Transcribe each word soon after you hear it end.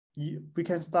we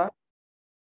can start.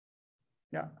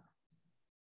 Yeah.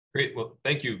 Great. Well,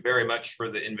 thank you very much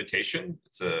for the invitation.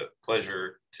 It's a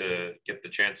pleasure to get the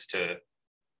chance to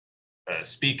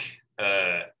speak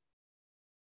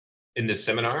in this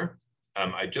seminar.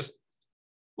 I just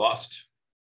lost.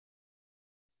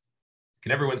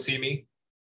 Can everyone see me?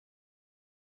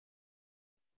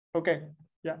 Okay.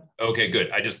 Yeah. Okay,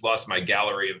 good. I just lost my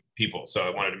gallery of people, so I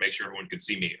wanted to make sure everyone could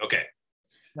see me. Okay.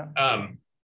 Yeah.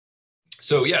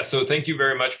 So thank you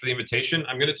very much for the invitation.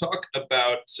 I'm going to talk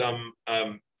about some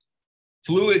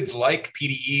fluids like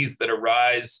PDEs that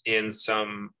arise in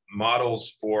some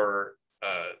models for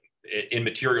in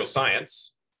material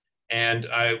science. And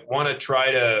I want to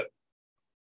try to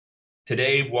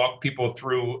today walk people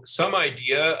through some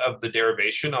idea of the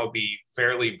derivation. I'll be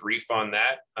fairly brief on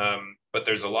that, but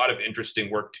there's a lot of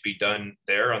interesting work to be done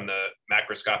there on the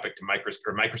microscopic to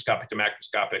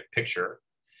macroscopic picture.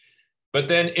 But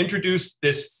then introduce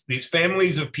these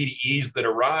families of PDEs that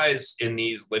arise in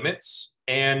these limits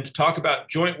and talk about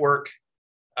joint work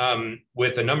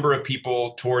with a number of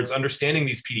people towards understanding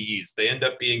these PDEs. They end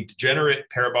up being degenerate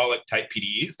parabolic type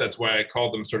PDEs. That's why I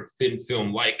call them sort of thin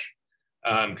film-like,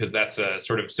 because that's a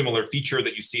sort of similar feature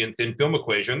that you see in thin film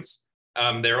equations.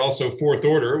 They're also fourth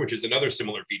order, which is another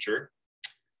similar feature.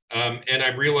 And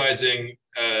I'm realizing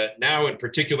now in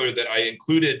particular that I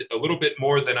included a little bit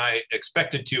more than I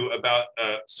expected to about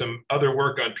some other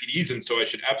work on PDEs. And so I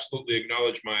should absolutely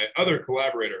acknowledge my other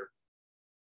collaborator,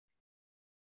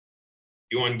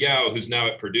 Yuan Gao, who's now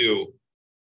at Purdue,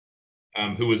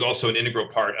 who was also an integral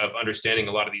part of understanding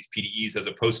a lot of these PDEs as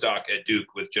a postdoc at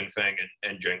Duke with Jinfeng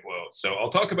and Zheng Guo. So I'll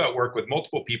talk about work with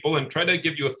multiple people and try to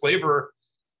give you a flavor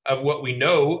of what we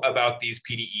know about these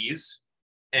PDEs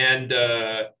and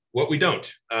what we don't.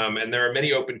 And there are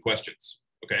many open questions,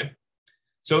 okay?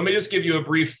 So let me just give you a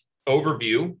brief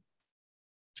overview.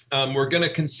 We're gonna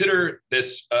consider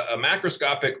this a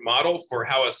macroscopic model for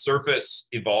how a surface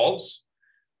evolves.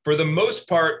 For the most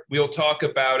part, we'll talk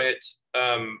about it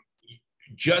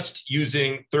just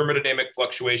using thermodynamic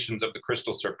fluctuations of the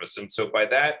crystal surface. And so by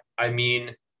that, I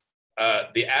mean,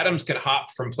 the atoms can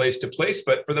hop from place to place,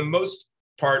 but for the most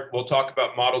part, we'll talk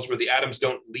about models where the atoms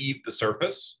don't leave the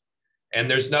surface and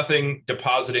there's nothing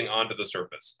depositing onto the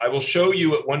surface. I will show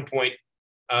you at one point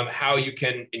how you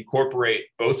can incorporate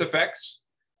both effects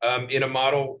in a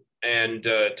model and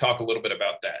talk a little bit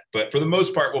about that. But for the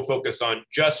most part, we'll focus on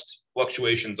just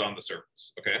fluctuations on the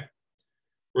surface, okay?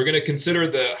 We're gonna consider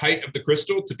the height of the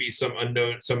crystal to be some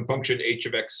unknown, some function h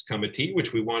of x comma t,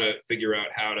 which we wanna figure out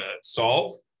how to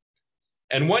solve.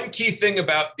 And one key thing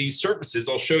about these surfaces,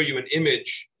 I'll show you an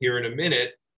image here in a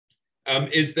minute,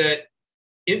 is that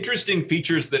interesting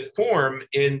features that form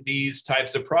in these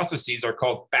types of processes are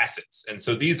called facets. And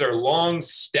so these are long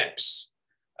steps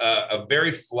of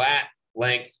very flat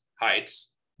length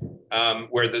heights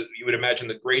where you would imagine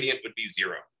the gradient would be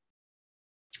 0.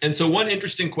 And so one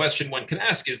interesting question one can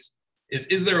ask is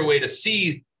there a way to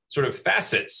see sort of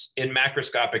facets in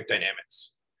macroscopic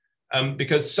dynamics?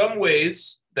 Because some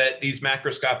ways that these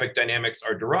macroscopic dynamics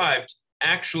are derived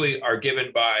actually are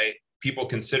given by people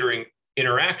considering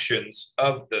interactions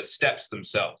of the steps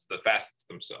themselves, the facets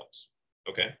themselves,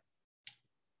 okay?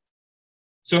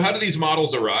 So how do these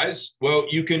models arise? Well,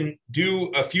 you can do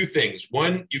a few things.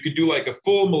 One, you could do like a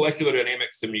full molecular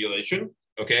dynamics simulation,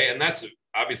 okay? And that's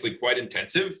obviously quite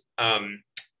intensive.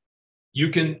 You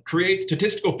can create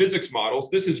statistical physics models.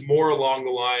 This is more along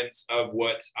the lines of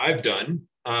what I've done,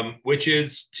 which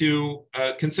is to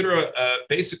consider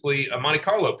basically a Monte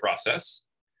Carlo process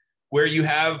where you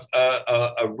have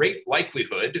a rate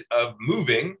likelihood of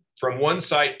moving from one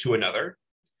site to another.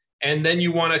 And then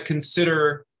you want to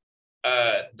consider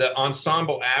the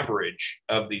ensemble average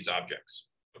of these objects.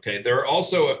 Okay, there are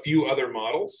also a few other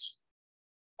models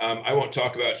I won't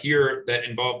talk about here that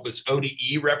involve this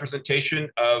ODE representation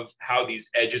of how these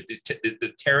edges,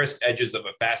 the terraced edges of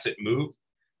a facet move.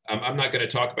 I'm not going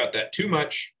to talk about that too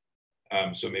much.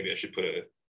 So maybe I should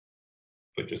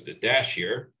put just a dash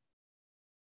here.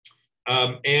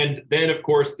 And then, of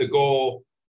course, the goal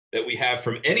that we have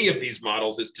from any of these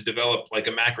models is to develop like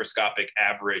a macroscopic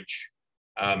average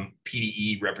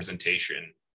PDE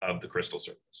representation of the crystal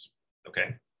surface,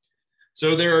 okay?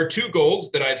 So there are two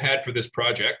goals that I've had for this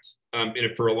project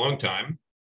for a long time.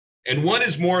 And one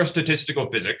is more statistical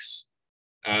physics.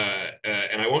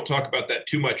 And I won't talk about that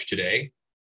too much today.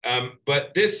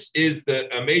 But this is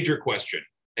a major question,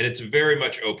 and it's very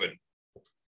much open.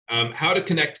 How to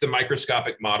connect the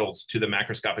microscopic models to the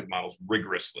macroscopic models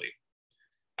rigorously.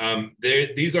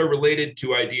 These are related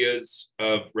to ideas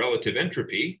of relative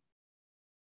entropy.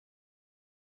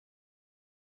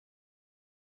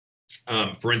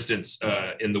 For instance,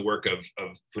 in the work of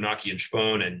Funaki and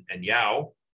Spohn and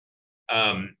Yao.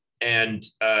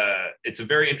 It's a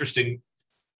very interesting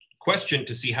question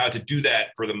to see how to do that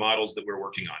for the models that we're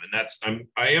working on. And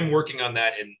I am working on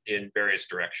that in various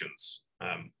directions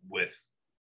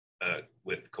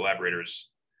with collaborators,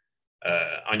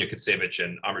 Anya Katsevich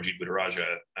and Amarjit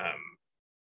Budaraja.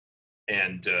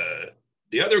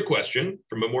 The other question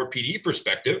from a more PDE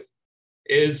perspective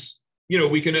is,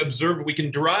 we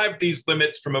can derive these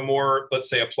limits from a more, let's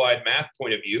say, applied math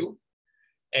point of view,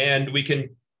 and we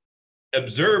can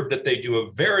observe that they do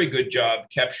a very good job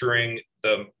capturing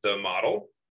the model.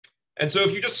 And so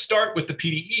if you just start with the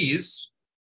PDEs,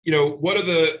 what are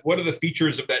the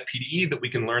features of that PDE that we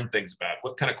can learn things about?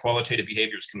 What kind of qualitative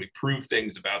behaviors can we prove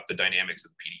things about the dynamics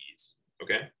of the PDEs?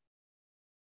 Okay.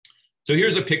 So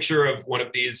here's a picture of one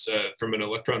of these from an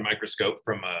electron microscope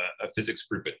from a physics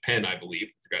group at Penn, I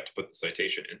believe. Forgot to put the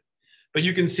citation in. But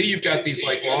you can see you've got these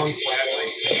like long flat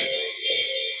lines.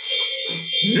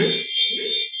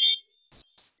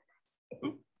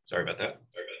 Sorry about that.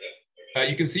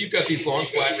 You can see you've got these long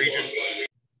flat regions,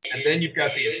 and then you've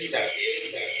got these steps.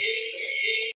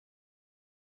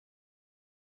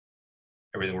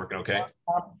 Everything working okay?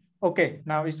 Okay,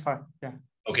 now it's fine. Yeah.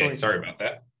 Okay, sorry about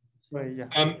that. Sorry,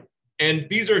 yeah. And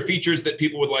these are features that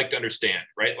people would like to understand,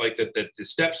 right? Like that the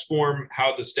steps form,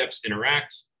 how the steps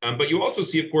interact. But you also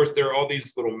see, of course, there are all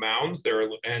these little mounds there,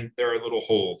 and there are little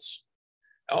holes.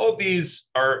 All of these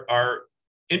are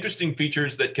interesting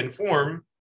features that can form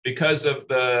because of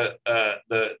the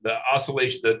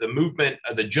oscillation, the movement,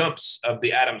 the jumps of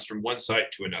the atoms from one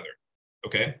site to another.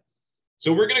 Okay,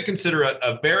 so we're going to consider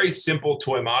a very simple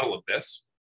toy model of this,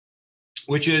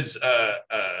 which is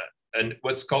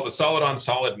what's called a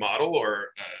solid-on-solid model, or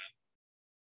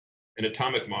an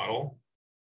atomic model.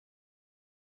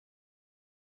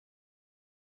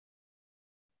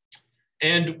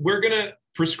 And we're going to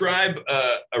prescribe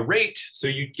a rate. So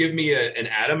you give me an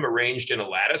atom arranged in a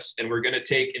lattice, and we're going to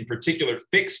take, in particular,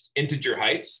 fixed integer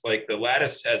heights, like the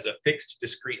lattice has a fixed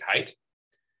discrete height.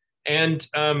 And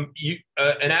an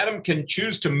atom can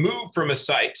choose to move from a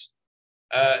site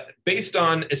based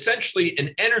on essentially an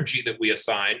energy that we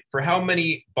assign for how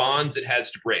many bonds it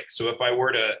has to break. So if I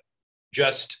were to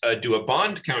just do a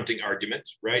bond counting argument,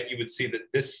 right, you would see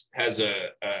that this has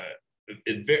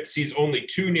it sees only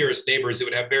two nearest neighbors. It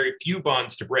would have very few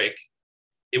bonds to break.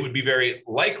 It would be very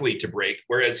likely to break.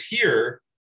 Whereas here,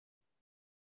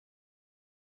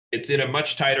 it's in a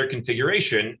much tighter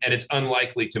configuration, and it's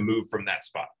unlikely to move from that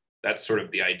spot. That's sort of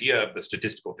the idea of the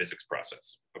statistical physics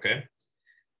process, okay?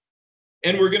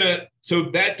 And so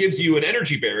that gives you an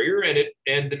energy barrier,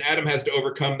 and an atom has to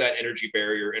overcome that energy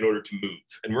barrier in order to move.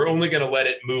 And we're only gonna let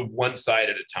it move one side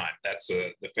at a time. That's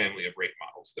the family of rate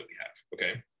models that we have,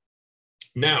 okay?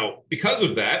 Now, because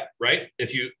of that, right,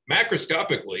 if you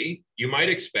macroscopically, you might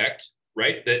expect,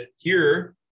 right, that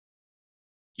here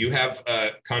you have a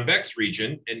convex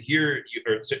region, and here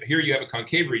you have a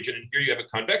concave region, and here you have a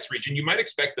convex region. You might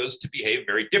expect those to behave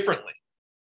very differently.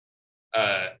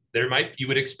 You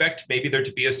would expect maybe there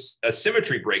to be a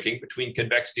symmetry breaking between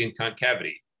convexity and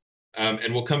concavity.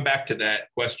 And we'll come back to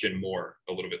that question more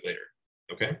a little bit later,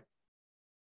 okay?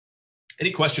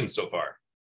 Any questions so far?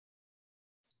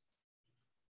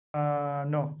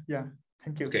 No, yeah,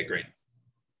 thank you. Okay, great.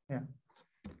 Yeah.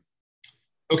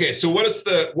 Okay, so what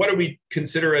do we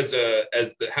consider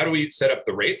how do we set up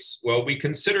the rates? Well, we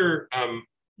consider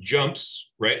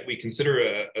jumps, right? We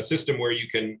consider a system where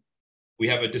we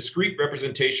have a discrete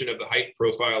representation of the height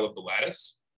profile of the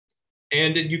lattice.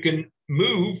 And then you can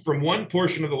move from one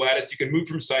portion of the lattice, you can move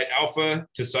from site alpha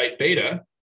to site beta.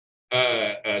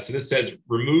 So this says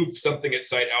remove something at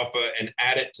site alpha and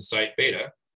add it to site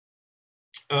beta.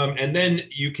 And then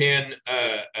you can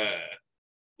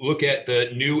look at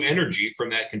the new energy from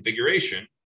that configuration.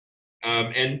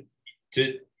 And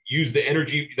to use the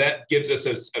energy, that gives us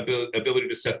an ability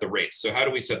to set the rates. So how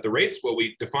do we set the rates? Well,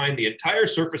 we define the entire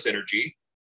surface energy.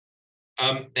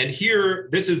 And here,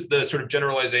 this is the sort of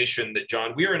generalization that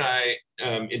John Weir and I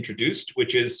introduced,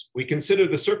 which is we consider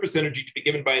the surface energy to be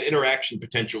given by an interaction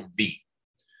potential V,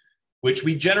 which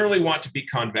we generally want to be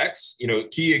convex.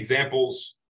 Key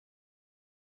examples,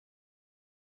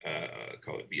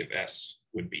 call it V of S,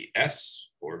 would be S,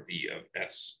 or V of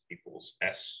S equals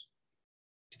S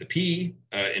to the P.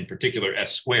 In particular,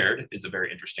 S squared is a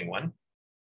very interesting one.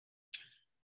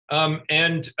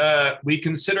 We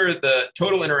consider the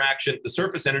total interaction, the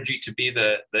surface energy, to be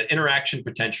the interaction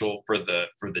potential for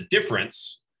the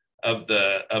difference of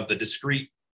the discrete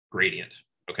gradient.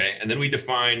 Okay, and then we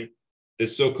define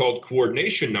this so-called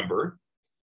coordination number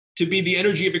to be the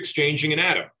energy of exchanging an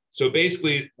atom. So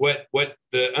basically what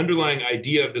the underlying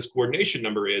idea of this coordination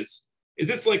number is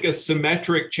it's like a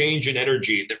symmetric change in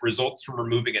energy that results from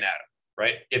removing an atom,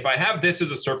 right? If I have this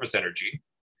as a surface energy,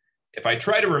 if I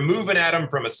try to remove an atom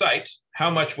from a site, how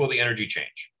much will the energy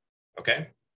change? Okay.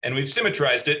 And we've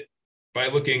symmetrized it by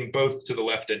looking both to the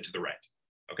left and to the right.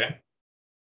 Okay.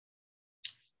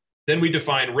 Then we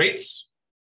define rates.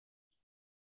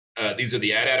 These are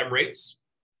the add-atom rates.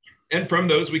 And from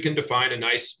those, we can define a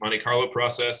nice Monte Carlo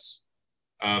process,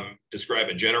 describe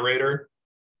a generator,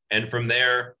 and from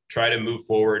there, try to move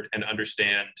forward and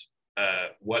understand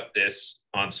what this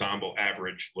ensemble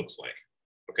average looks like.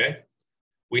 Okay.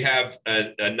 We have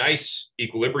a nice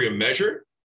equilibrium measure.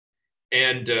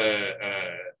 And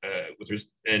the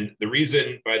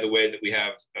reason, by the way, that we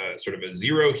have sort of a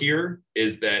 0 here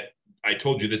is that I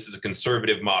told you this is a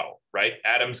conservative model, right?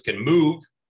 Atoms can move,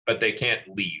 but they can't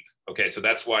leave. Okay, so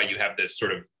that's why you have this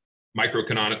sort of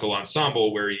microcanonical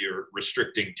ensemble where you're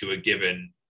restricting to a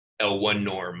given L1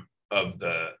 norm of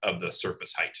the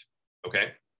surface height.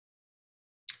 Okay,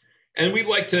 and we'd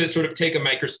like to sort of take a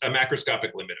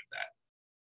macroscopic limit of that.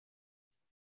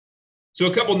 So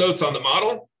a couple notes on the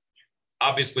model.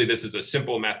 Obviously, this is a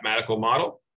simple mathematical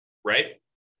model, right?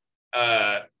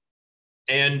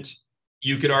 And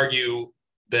you could argue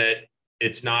that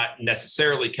it's not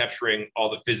necessarily capturing all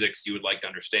the physics you would like to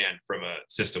understand from a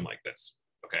system like this,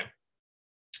 okay?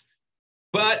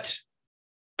 But,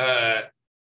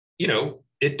 you know,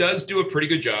 it does do a pretty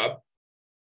good job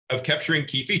of capturing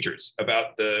key features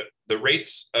about the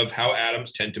rates of how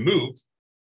atoms tend to move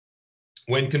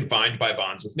when confined by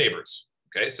bonds with neighbors,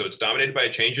 okay? So it's dominated by a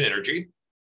change in energy,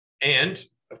 and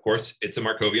of course, it's a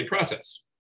Markovian process.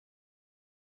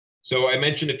 So I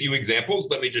mentioned a few examples.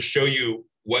 Let me just show you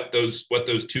what those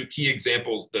two key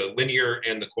examples, the linear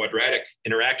and the quadratic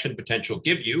interaction potential,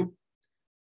 give you.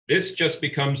 This just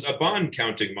becomes a bond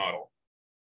counting model.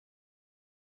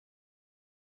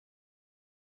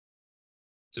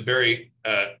 It's a very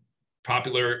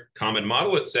popular common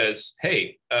model. It says,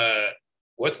 hey,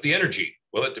 what's the energy?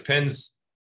 Well, it depends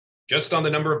just on the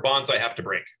number of bonds I have to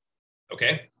break,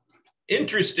 okay?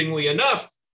 Interestingly enough,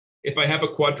 if I have a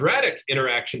quadratic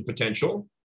interaction potential,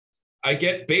 I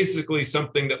get basically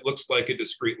something that looks like a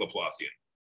discrete Laplacian.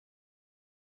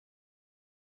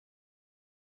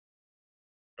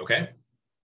 Okay?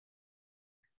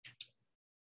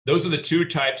 Those are the two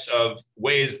types of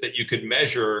ways that you could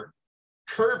measure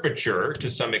curvature to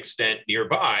some extent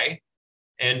nearby,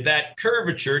 and that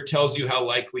curvature tells you how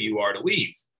likely you are to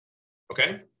leave.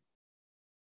 Okay?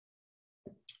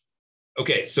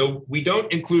 Okay, so we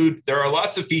don't include, there are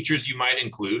lots of features you might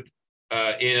include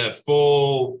in a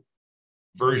full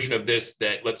version of this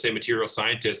that, let's say, material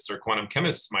scientists or quantum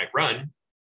chemists might run.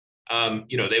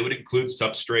 You know, they would include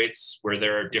substrates where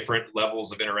there are different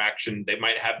levels of interaction. They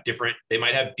might have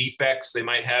defects. They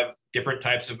might have different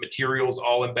types of materials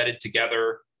all embedded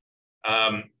together.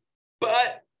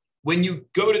 But when you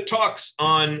go to talks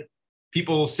on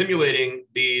people simulating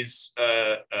these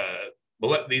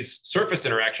surface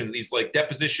interactions, these like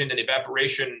deposition and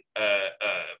evaporation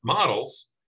models,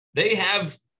 they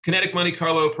have kinetic Monte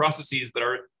Carlo processes that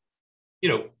are, you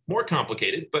know, more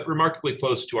complicated, but remarkably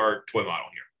close to our toy model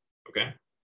here, okay?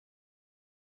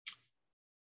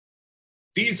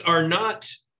 These are not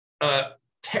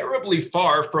terribly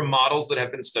far from models that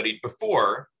have been studied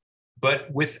before, but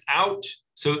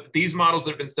so these models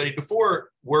that have been studied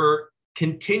before were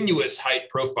continuous height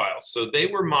profiles. So they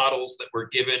were models that were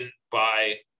given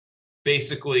by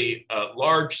basically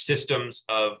large systems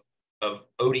of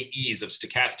ODEs, of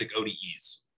stochastic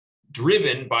ODEs,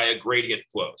 driven by a gradient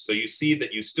flow. So you see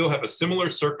that you still have a similar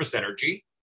surface energy,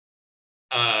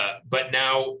 but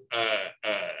now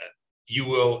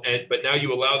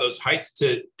you allow those heights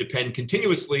to depend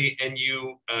continuously, and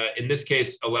you, in this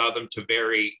case, allow them to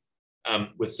vary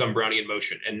with some Brownian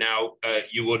motion. And now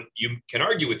you can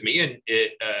argue with me, and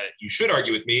you should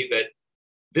argue with me, that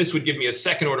this would give me a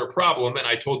second order problem. And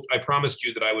I promised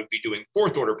you that I would be doing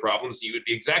fourth order problems. You would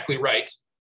be exactly right.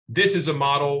 This is a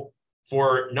model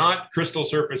for not crystal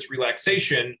surface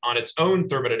relaxation on its own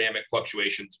thermodynamic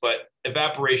fluctuations, but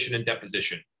evaporation and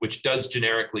deposition, which does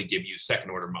generically give you second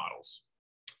order models.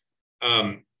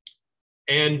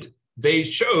 And they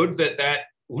showed that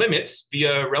limits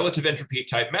via relative entropy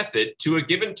type method to a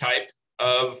given type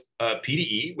of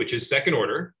PDE, which is second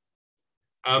order,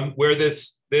 where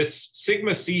this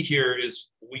sigma C here is,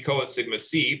 we call it sigma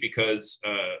C because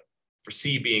for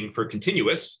C being for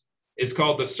continuous, is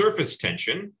called the surface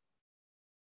tension.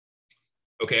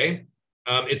 Okay,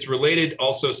 it's related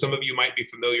also, some of you might be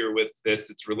familiar with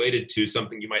this, it's related to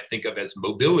something you might think of as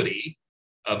mobility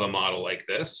of a model like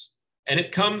this. And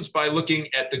it comes by looking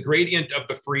at the gradient of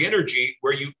the free energy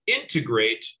where you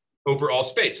integrate over all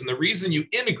space. And the reason you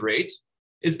integrate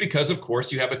is because, of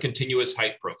course, you have a continuous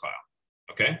height profile,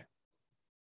 okay?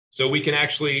 So we can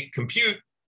actually compute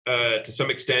to some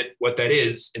extent what that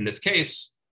is in this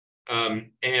case.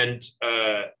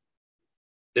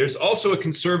 There's also a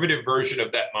conservative version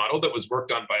of that model that was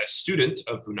worked on by a student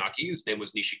of Funaki, whose name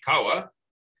was Nishikawa.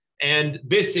 And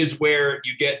this is where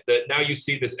you get now you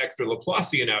see this extra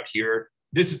Laplacian out here.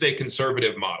 This is a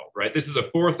conservative model, right? This is a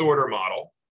fourth order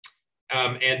model.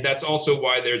 And that's also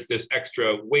why there's this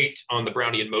extra weight on the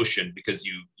Brownian motion, because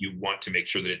you want to make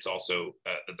sure that it's also,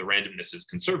 that the randomness is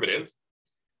conservative.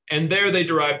 And there they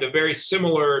derived a very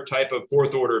similar type of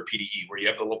fourth order PDE, where you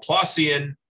have the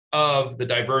Laplacian of the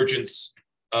divergence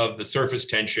of the surface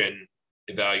tension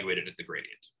evaluated at the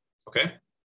gradient, okay?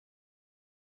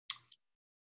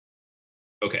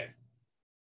 Okay.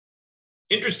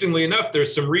 Interestingly enough,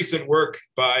 there's some recent work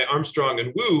by Armstrong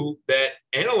and Wu that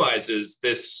analyzes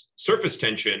this surface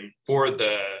tension for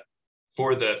the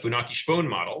Funaki-Spohn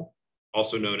model,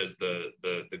 also known as the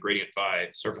gradient phi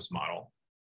surface model.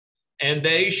 And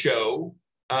they show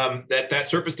that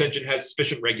surface tension has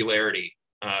sufficient regularity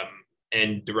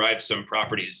and derives some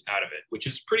properties out of it, which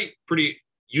is pretty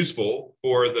useful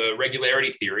for the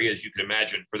regularity theory, as you can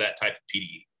imagine, for that type of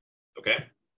PDE, okay?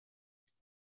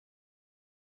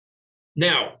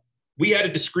 Now, we had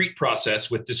a discrete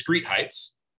process with discrete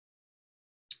heights.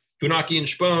 Funaki and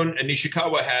Spohn and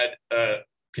Nishikawa had a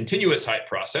continuous height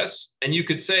process. And you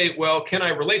could say, well, can I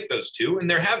relate those two? And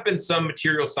there have been some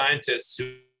material scientists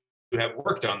who have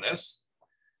worked on this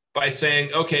by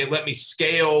saying, okay, let me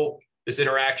scale this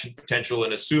interaction potential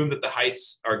and assume that the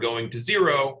heights are going to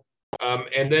zero.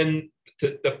 And then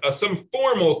some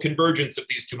formal convergence of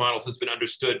these two models has been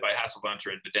understood by Hasselwanter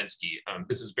and Vidensky.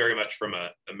 This is very much from a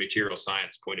material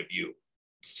science point of view.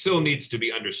 Still needs to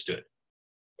be understood,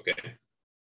 okay?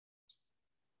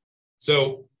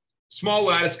 So small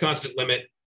lattice constant limit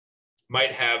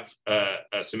might have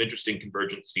some interesting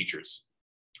convergence features.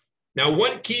 Now,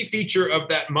 one key feature of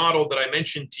that model that I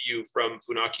mentioned to you from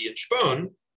Funaki and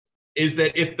Spohn is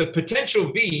that if the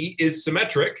potential V is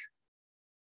symmetric,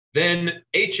 then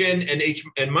Hn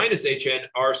and minus Hn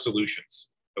are solutions,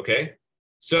 okay?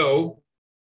 So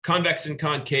convex and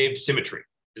concave symmetry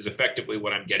is effectively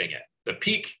what I'm getting at. The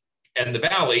peak and the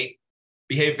valley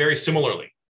behave very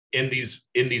similarly in these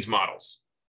models.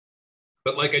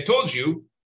 But like I told you,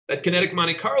 that kinetic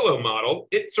Monte Carlo model,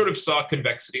 it sort of saw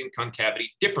convexity and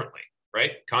concavity differently,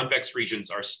 right? Convex regions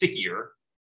are stickier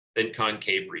than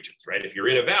concave regions, right? If you're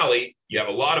in a valley, you have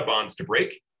a lot of bonds to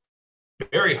break.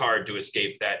 Very hard to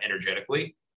escape that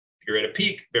energetically. If you're at a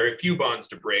peak, very few bonds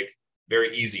to break,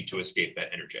 very easy to escape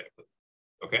that energetically,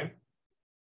 okay?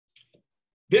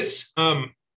 This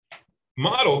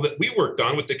model that we worked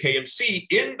on with the KMC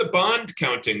in the bond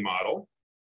counting model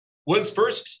was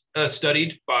first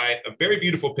studied by a very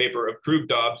beautiful paper of Krug,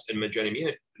 Dobbs, and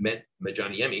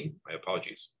Majaniemi, my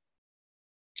apologies,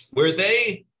 where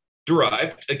they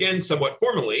derived, again, somewhat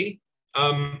formally,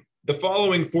 the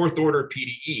following fourth order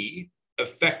PDE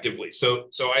effectively. So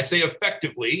I say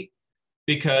effectively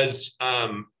because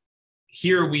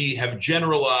here we have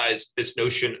generalized this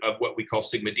notion of what we call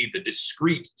sigma D, the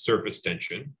discrete surface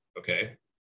tension, okay?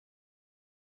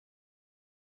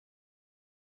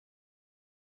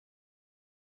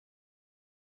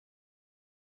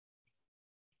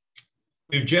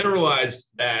 We've generalized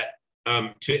that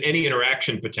to any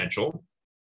interaction potential,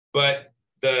 but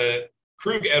the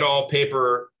Krug et al.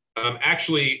 Paper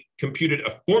actually computed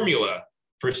a formula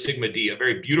for sigma D, a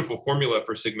very beautiful formula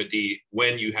for sigma D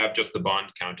when you have just the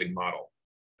bond counting model.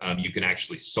 You can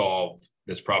actually solve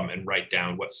this problem and write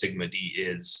down what sigma D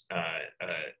is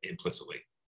implicitly.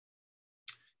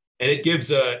 And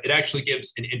it actually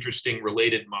gives an interesting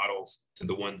related models to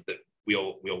the ones that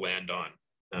we'll land on.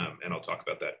 And I'll talk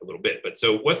about that a little bit. But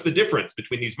so what's the difference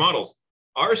between these models?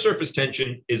 Our surface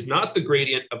tension is not the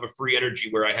gradient of a free energy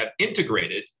where I have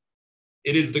integrated.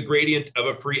 It is the gradient of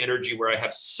a free energy where I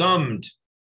have summed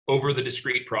over the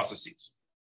discrete processes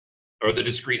or the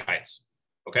discrete heights,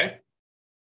 okay?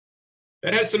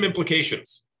 That has some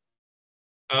implications.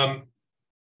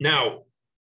 Now,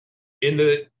 in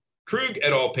the Krug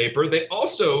et al. Paper, they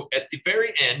also, at the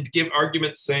very end, give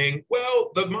arguments saying,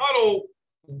 well, the model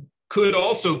could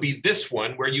also be this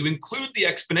one where you include the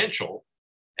exponential.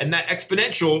 And that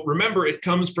exponential, remember, it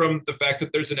comes from the fact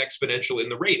that there's an exponential in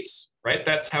the rates, right?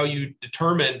 That's how you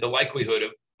determine the likelihood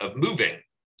of moving.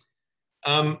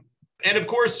 And of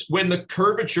course, when the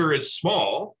curvature is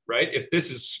small, right? If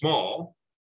this is small,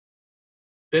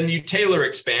 then you Taylor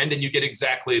expand and you get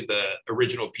exactly the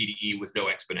original PDE with no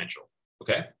exponential,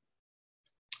 okay?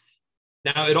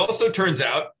 Now, it also turns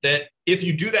out that if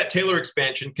you do that Taylor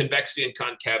expansion, convexity and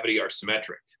concavity are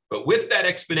symmetric. But with that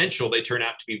exponential, they turn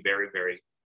out to be very, very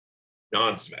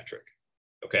non-symmetric,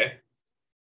 okay?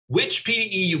 Which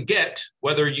PDE you get,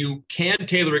 whether you can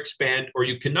Taylor expand or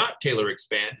you cannot Taylor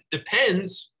expand,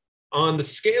 depends on the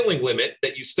scaling limit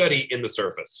that you study in the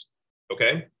surface,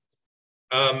 okay?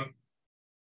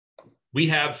 We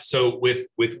have, so with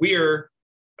Weir,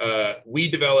 we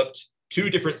developed 2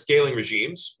 different scaling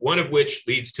regimes, one of which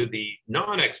leads to the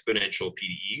non-exponential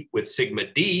PDE with sigma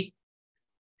d.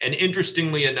 And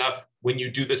interestingly enough, when you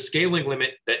do the scaling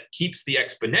limit that keeps the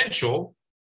exponential,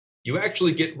 you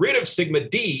actually get rid of sigma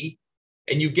d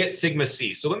and you get sigma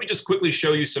c. So let me just quickly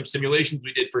show you some simulations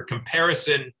we did for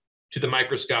comparison to the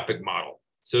microscopic model.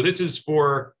 So this is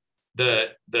for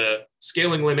the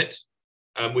scaling limit,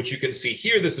 which you can see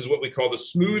here. This is what we call the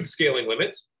smooth scaling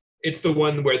limit. It's the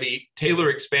one where the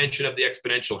Taylor expansion of the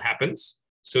exponential happens.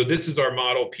 So this is our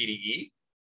model PDE.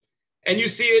 And you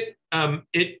see it,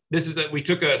 we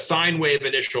took a sine wave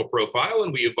initial profile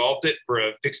and we evolved it for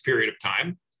a fixed period of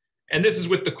time. And this is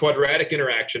with the quadratic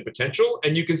interaction potential.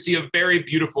 And you can see a very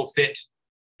beautiful fit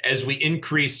as we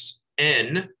increase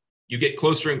n, you get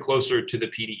closer and closer to the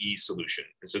PDE solution.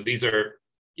 And so these are,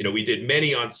 we did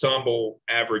many ensemble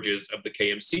averages of the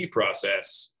KMC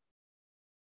process.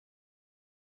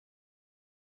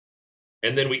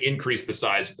 And then we increase the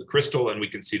size of the crystal and we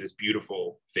can see this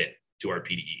beautiful fit to our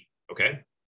PDE, okay?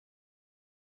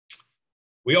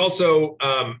 We also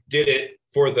did it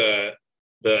for the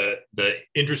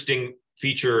interesting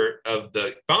feature of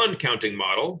the bond counting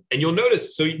model. And you'll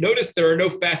notice, so you notice there are no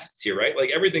facets here, right?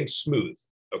 Like everything's smooth,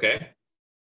 okay?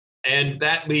 And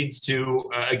that leads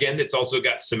to, again, it's also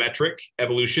got symmetric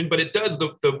evolution, but it does,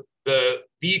 the V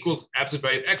equals absolute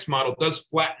value of X model does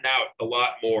flatten out a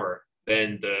lot more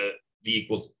than the V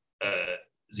equals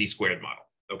Z squared model,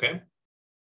 okay?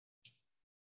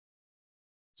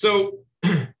 So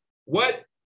what,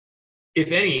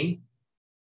 if any,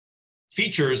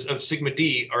 features of sigma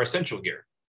d are essential here,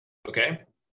 okay?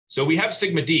 So we have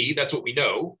sigma d, that's what we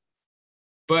know,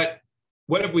 but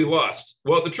what have we lost?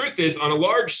 Well, the truth is, on a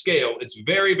large scale, it's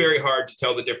very, very hard to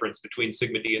tell the difference between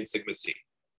sigma d and sigma c.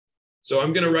 So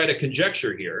I'm gonna write a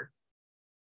conjecture here.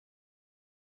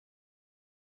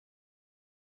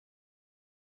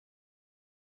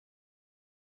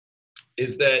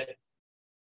 Is that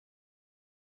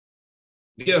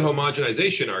via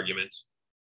homogenization argument,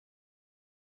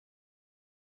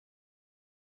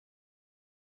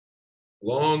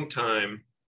 long time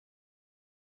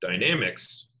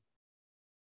dynamics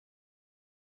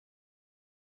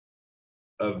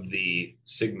of the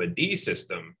sigma d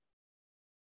system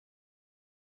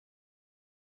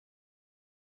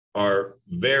are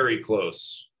very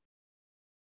close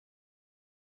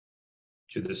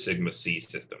to the sigma c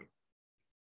system.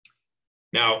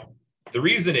 Now, the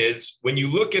reason is when you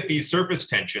look at these surface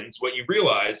tensions, what you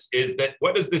realize is that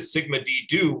what does this sigma d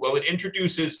do? Well, it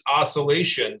introduces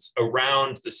oscillations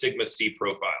around the sigma c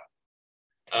profile.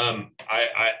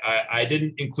 I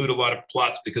didn't include a lot of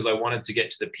plots because I wanted to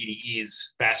get to the PDEs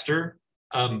faster,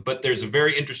 but there's a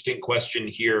very interesting question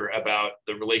here about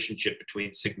the relationship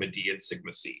between sigma d and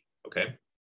sigma c, okay?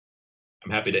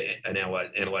 I'm happy to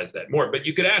analyze that more, but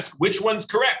you could ask which one's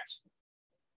correct?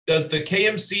 Does the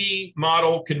KMC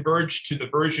model converge to the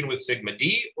version with sigma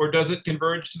d, or does it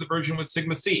converge to the version with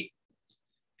sigma c?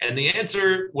 And the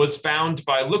answer was found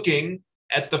by looking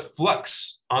at the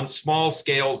flux on small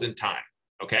scales in time,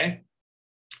 okay?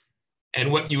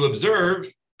 And what you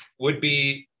observe would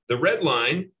be the red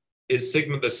line is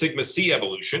the sigma c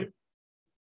evolution,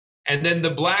 and then the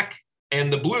black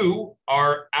and the blue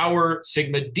are our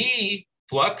sigma d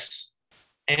flux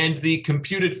and the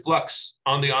computed flux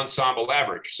on the ensemble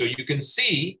average. So you can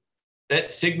see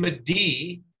that sigma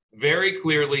d very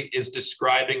clearly is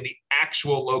describing the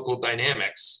actual local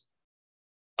dynamics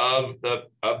of the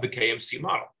KMC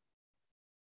model.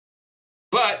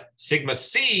 But sigma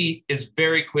c is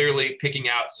very clearly picking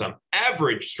out some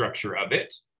average structure of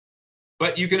it,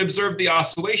 but you can observe the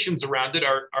oscillations around it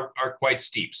are quite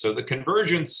steep. So the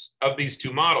convergence of these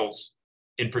two models,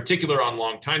 in particular on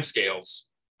long time scales,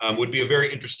 would be a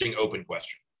very interesting open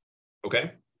question,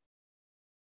 okay?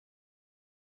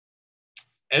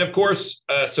 And of course,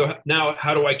 so now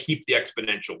how do I keep the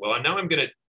exponential? Well, now I'm gonna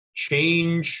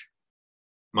change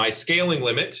my scaling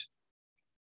limit.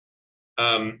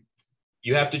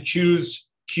 You have to choose,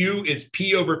 Q is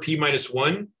P over P minus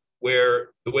 1, where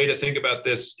the way to think about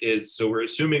this is, so we're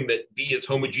assuming that V is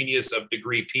homogeneous of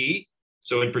degree P.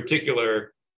 So in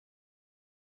particular,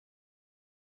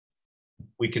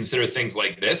 we consider things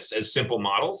like this as simple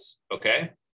models, okay?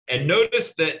 And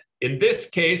notice that in this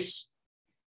case,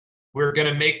 we're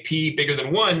going to make P bigger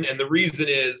than 1. And the reason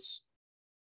is,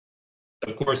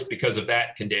 of course, because of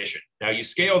that condition. Now you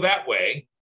scale that way,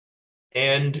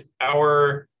 and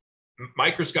our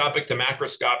microscopic to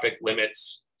macroscopic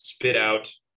limits spit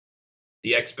out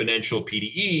the exponential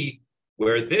PDE,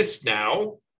 where this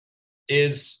now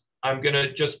is, I'm going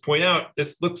to just point out,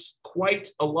 this looks quite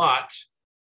a lot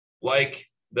like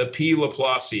the P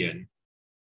Laplacian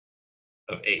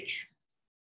of H,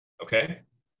 okay?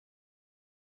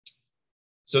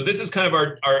 So this is kind of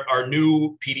our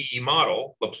new PDE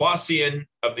model, Laplacian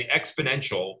of the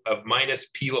exponential of minus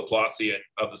P Laplacian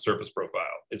of the surface profile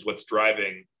is what's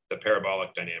driving the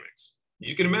parabolic dynamics.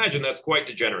 You can imagine that's quite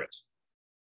degenerate.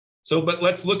 So, but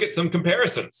let's look at some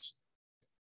comparisons.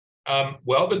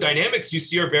 Well, the dynamics you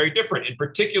see are very different. In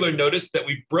particular, notice that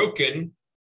we've broken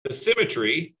the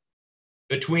symmetry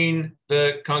between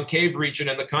the concave region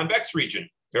and the convex region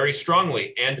very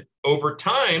strongly. And over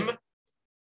time,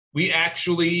 we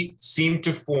actually seem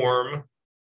to form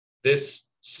this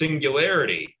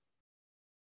singularity.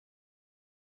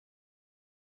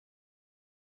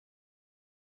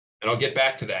 And I'll get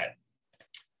back to that.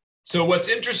 So what's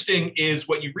interesting is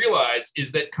what you realize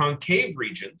is that concave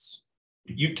regions,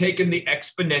 you've taken the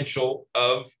exponential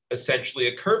of essentially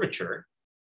a curvature,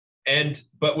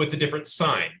 but with a different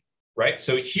sign, right?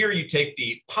 So here you take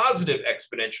the positive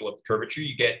exponential of the curvature,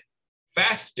 you get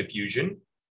fast diffusion.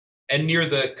 And near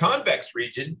the convex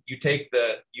region, you take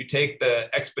the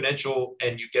exponential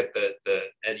and you get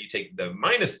you take the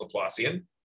minus Laplacian,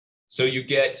 so you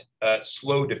get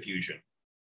slow diffusion,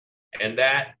 and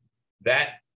that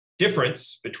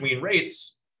difference between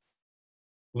rates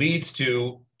leads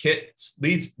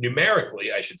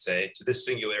numerically, I should say, to this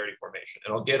singularity formation.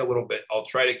 And I'll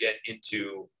try to get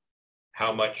into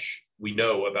how much we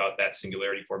know about that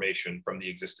singularity formation from the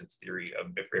existence theory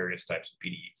of various types of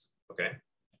PDEs. Okay.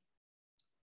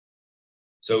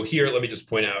 So here, let me just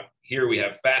point out, here we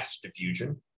have fast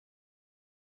diffusion.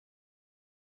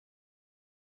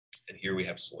 And here we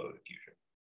have slow diffusion.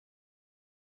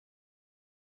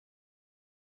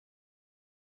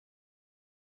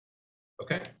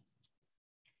 Okay.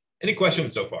 Any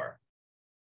questions so far?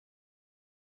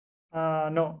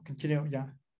 No, continue, yeah.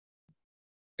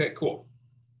 Okay, cool.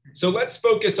 So let's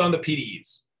focus on the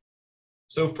PDEs.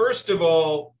 So first of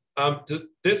all,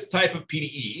 this type of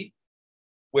PDE,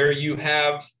 where you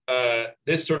have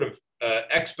this sort of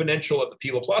exponential of the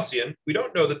P Laplacian, we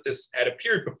don't know that this had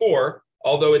appeared before,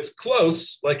 although it's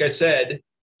close, like I said,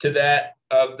 to that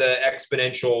of the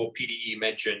exponential PDE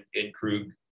mentioned in Krug,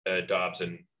 Dobbs,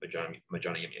 and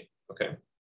Majani-Yimye. Okay.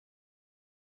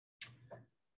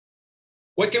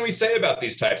 What can we say about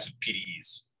these types of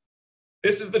PDEs?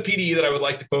 This is the PDE that I would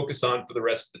like to focus on for the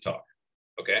rest of the talk.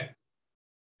 Okay.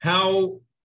 How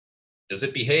does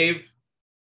it behave?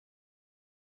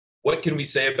 What can we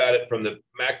say about it from the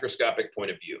macroscopic point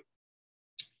of view?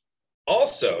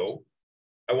 Also,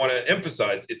 I want to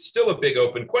emphasize it's still a big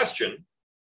open question.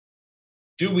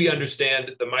 Do we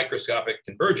understand the microscopic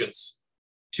convergence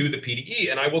to the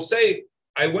PDE? And I will say,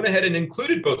 I went ahead and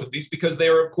included both of these because they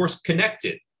are, of course,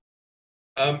 connected.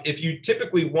 If you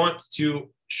typically want to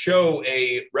show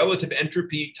a relative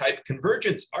entropy type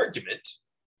convergence argument,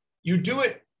 you do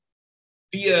it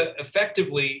via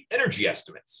effectively energy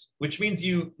estimates, which means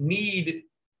you need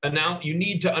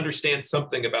to understand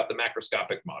something about the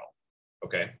macroscopic model.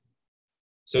 Okay,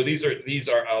 so these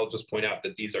are. I'll just point out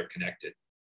that these are connected,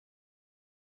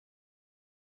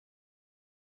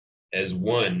 as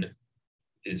one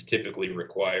is typically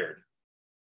required.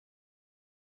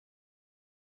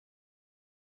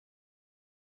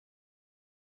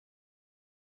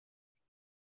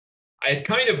 I had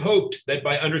kind of hoped that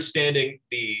by understanding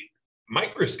the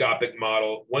microscopic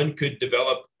model, one could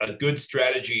develop a good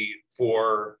strategy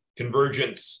for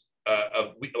convergence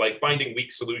of like finding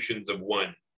weak solutions of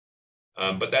one.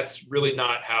 But that's really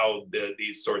not how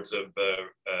these sorts of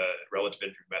relative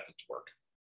entropy methods work.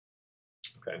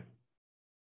 Okay.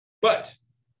 But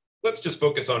let's just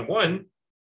focus on one.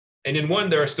 And in one,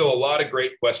 there are still a lot of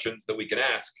great questions that we can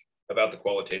ask about the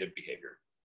qualitative behavior.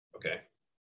 Okay.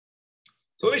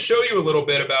 So let me show you a little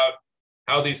bit about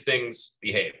how these things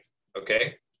behave.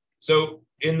 Okay, so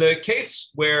in the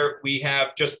case where we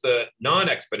have just the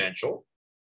non-exponential,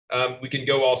 we can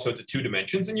go also to 2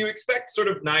 dimensions, and you expect sort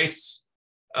of nice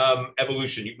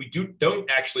evolution. We don't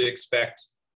actually expect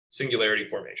singularity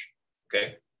formation.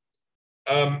 Okay,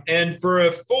 and for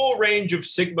a full range of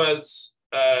sigmas,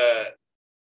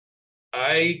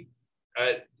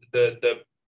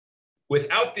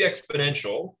 without the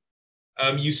exponential,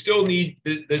 you still need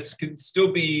this can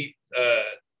still be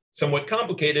somewhat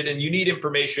complicated, and you need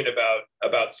information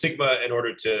about sigma in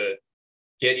order to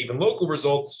get even local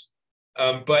results,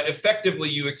 but effectively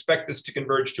you expect this to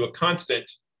converge to a constant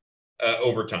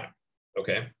over time,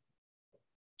 okay?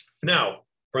 Now,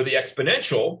 for the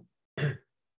exponential,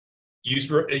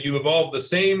 you evolve the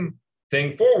same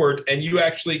thing forward, and you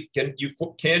actually can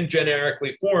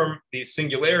generically form these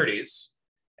singularities,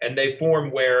 and they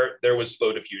form where there was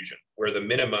slow diffusion, where the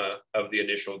minima of the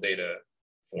initial data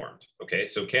formed, okay?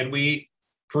 So can we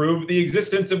prove the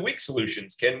existence of weak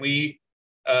solutions? Can we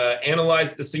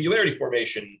analyze the singularity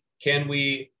formation? Can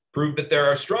we prove that there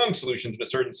are strong solutions in a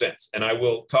certain sense? And I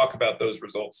will talk about those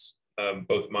results,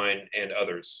 both mine and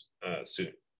others,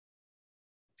 soon.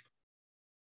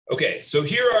 Okay, so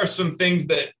here are some things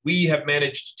that we have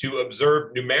managed to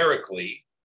observe numerically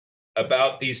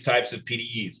about these types of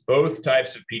PDEs, both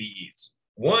types of PDEs.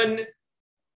 One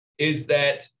is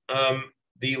that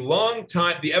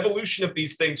the evolution of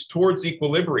these things towards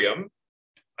equilibrium,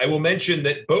 I will mention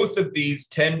that both of these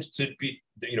tend to be,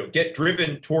 get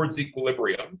driven towards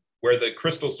equilibrium, where the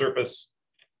crystal surface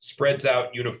spreads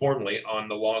out uniformly on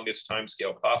the longest time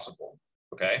scale possible,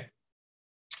 okay?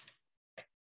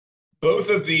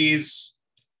 Both of these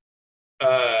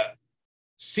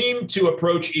seem to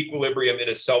approach equilibrium in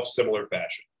a self-similar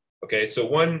fashion, okay? So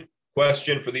one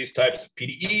question for these types of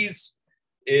PDEs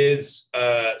is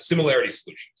similarity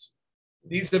solutions.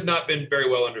 These have not been very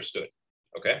well understood,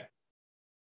 okay?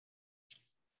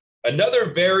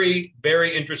 Another very,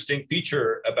 very interesting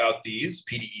feature about these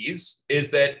PDEs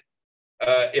is that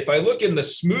if I look in the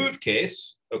smooth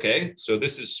case, okay, so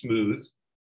this is smooth,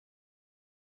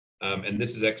 and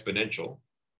this is exponential.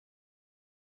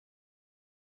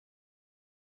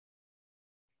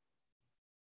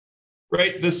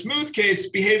 Right, the smooth case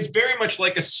behaves very much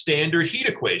like a standard heat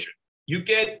equation. You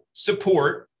get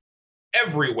support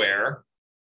everywhere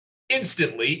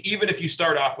instantly, even if you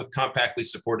start off with compactly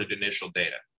supported initial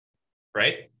data,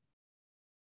 right?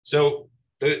 So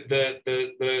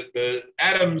the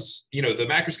atoms, the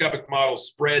macroscopic model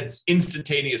spreads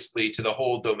instantaneously to the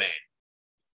whole domain.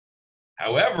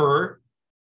 However,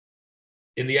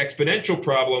 in the exponential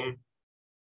problem,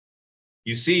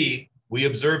 you see, we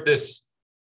observe this,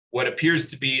 what appears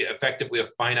to be effectively a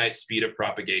finite speed of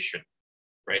propagation,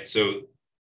 right? So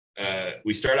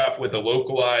we start off with a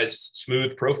localized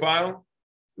smooth profile.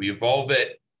 We evolve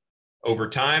it over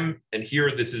time. And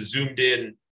here, this is zoomed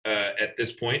in at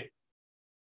this point,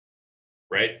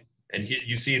 right? And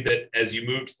you see that as you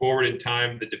moved forward in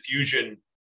time, the diffusion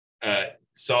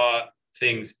saw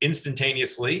things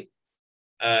instantaneously,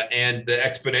 and the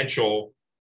exponential,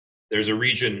 there's a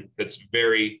region that's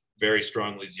very, very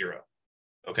strongly zero,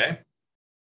 okay?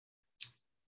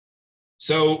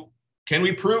 So can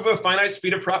we prove a finite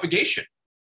speed of propagation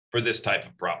for this type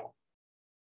of problem?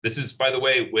 This is, by the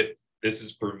way, this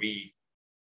is for V,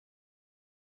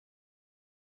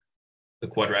 the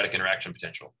quadratic interaction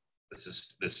potential.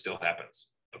 This still happens,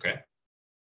 okay?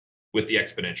 With the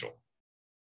exponential.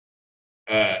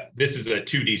 This is a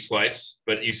 2D slice,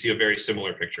 but you see a very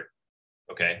similar picture,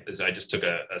 okay? I just took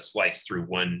a slice through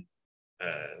one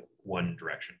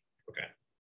direction, okay?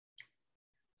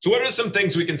 So what are some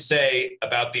things we can say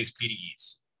about these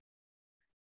PDEs?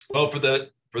 Well, for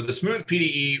the smooth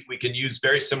PDE, we can use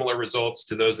very similar results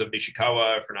to those of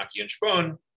Nishikawa, Funaki, and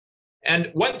Spohn.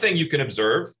 And one thing you can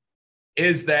observe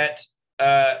is that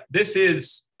this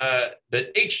is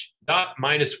that H dot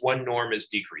minus 1 norm is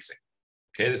decreasing.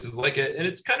 Okay, this is like and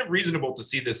it's kind of reasonable to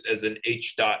see this as an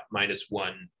H dot minus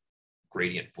 1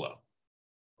 gradient flow.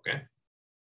 Okay.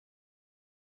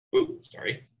 Ooh,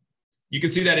 sorry. You can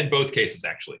see that in both cases,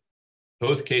 actually.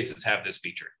 Both cases have this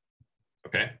feature.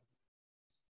 Okay.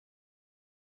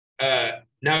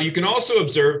 Now, you can also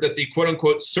observe that the quote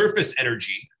unquote surface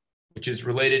energy, which is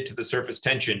related to the surface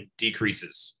tension,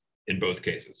 decreases in both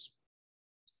cases,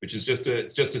 which is just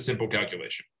a simple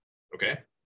calculation. Okay.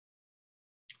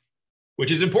 Which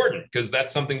is important because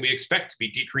that's something we expect to be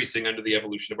decreasing under the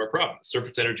evolution of our problem. The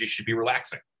surface energy should be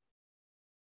relaxing.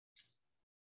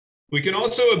 We can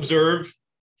also observe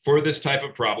for this type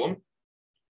of problem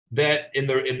that in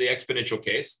the exponential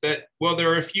case that, well,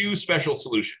 there are a few special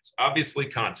solutions, obviously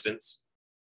constants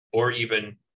or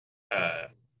even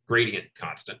gradient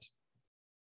constant.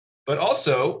 But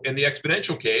also in the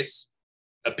exponential case,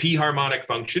 a p harmonic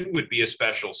function would be a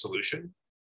special solution.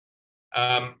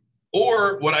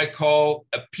 Or what I call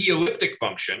a p-elliptic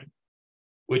function,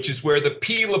 which is where the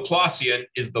p Laplacian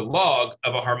is the log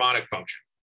of a harmonic function.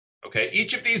 Okay,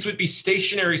 each of these would be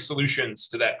stationary solutions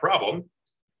to that problem,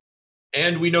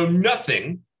 and we know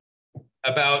nothing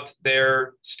about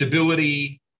their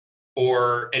stability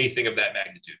or anything of that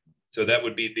magnitude. So that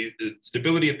would be the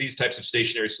stability of these types of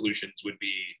stationary solutions would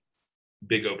be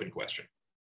big open question.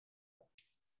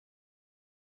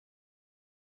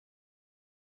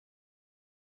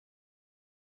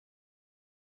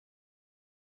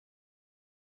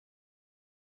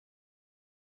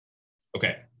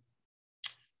 Okay.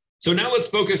 So now let's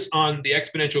focus on the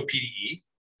exponential PDE.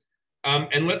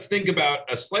 And let's think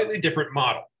about a slightly different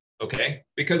model, okay?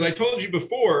 Because I told you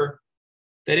before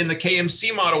that in the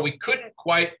KMC model, we couldn't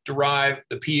quite derive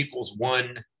the P equals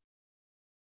 1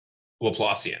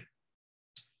 Laplacian.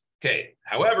 Okay,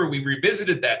 however, we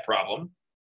revisited that problem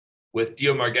with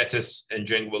Dio Margetis and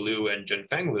Zhenghua Liu and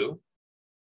Zhenfeng Liu.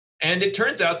 And it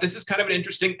turns out this is kind of an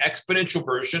interesting exponential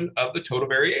version of the total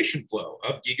variation flow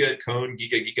of giga, cone,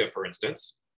 giga, giga, for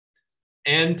instance.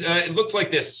 And it looks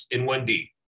like this in 1D.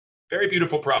 Very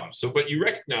beautiful problem. So, but you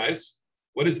recognize,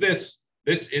 what is this?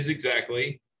 This is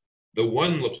exactly the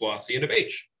 1 Laplacian of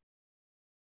H,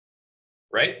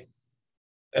 right?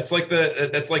 That's like the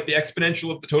exponential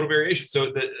of the total variation.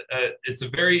 So it's a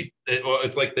very, well,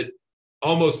 it's like the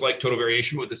almost like total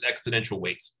variation with this exponential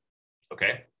weights,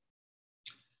 okay?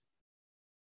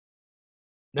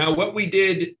 Now, what we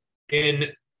did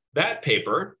in that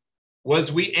paper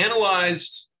was we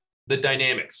analyzed the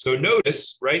dynamics. So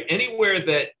notice, right, anywhere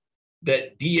that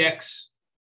dx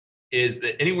is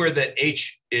anywhere that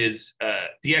h is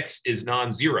dx is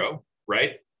non-zero,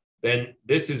 right? Then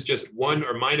this is just 1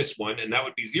 or minus 1, and that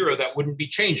would be 0. That wouldn't be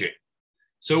changing.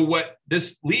 So what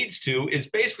this leads to is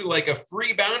basically like a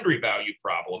free boundary value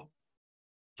problem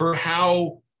for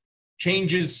how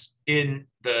changes in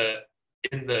the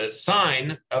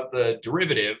sign of the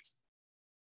derivative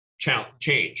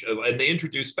change, and they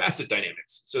introduced facet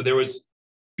dynamics. So there was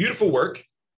beautiful work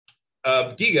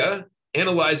of Giga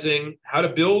analyzing how to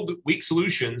build weak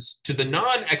solutions to the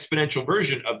non-exponential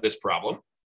version of this problem.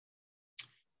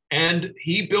 And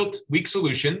he built weak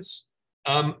solutions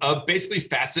of basically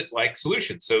facet-like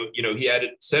solutions. So, you know, he had a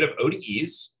set of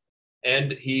ODEs,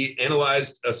 and he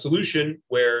analyzed a solution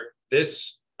where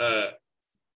this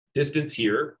distance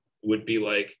here would be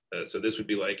like, so this would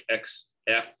be like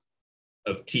xf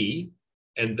of t,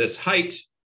 and this height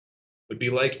would be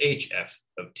like hf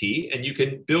of t. And you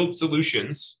can build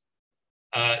solutions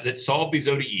that solve these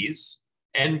ODEs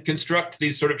and construct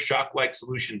these sort of shock-like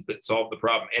solutions that solve the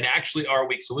problem and actually are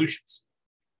weak solutions.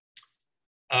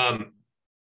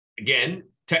 Again,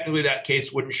 technically that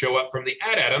case wouldn't show up from the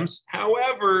add atoms.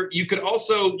 However, you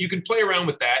can play around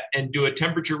with that and do a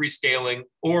temperature rescaling,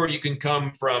 or you can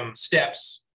come from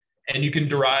steps and you can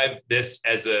derive this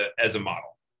as a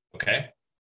model, okay?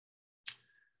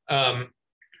 And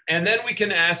then we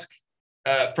can ask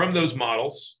from those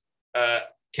models,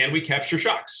 can we capture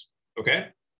shocks, okay?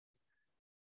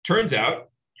 Turns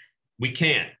out we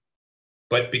can,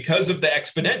 but because of the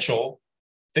exponential,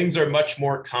 things are much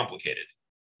more complicated.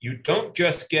 You don't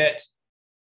just get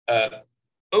an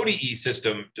ODE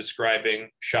system describing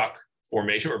shock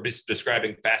formation or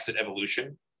describing facet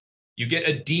evolution. You get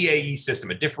a DAE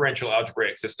system, a differential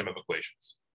algebraic system of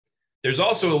equations. There's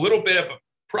also a little bit of a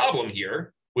problem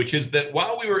here, which is that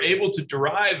while we were able to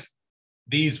derive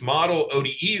these model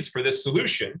ODEs for this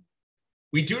solution,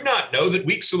 we do not know that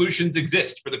weak solutions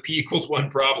exist for the P equals 1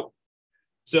 problem.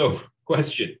 So,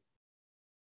 question.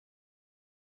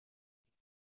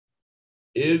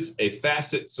 Is a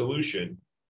facet solution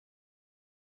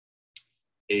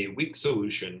a weak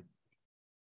solution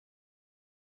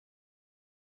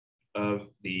of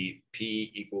the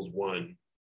P equals 1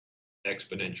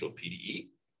 exponential PDE?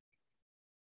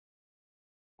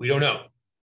 We don't know.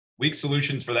 Weak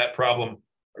solutions for that problem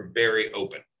are very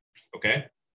open, okay?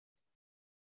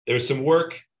 There's some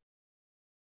work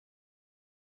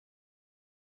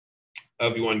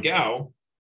of Yuan Gao,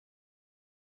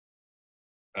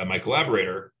 my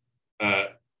collaborator,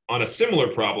 on a similar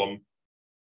problem.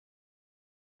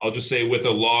 I'll just say with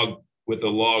a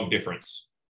log difference.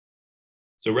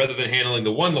 So rather than handling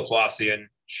the 1 Laplacian,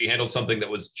 she handled something that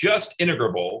was just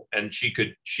integrable, and she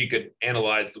could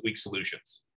analyze the weak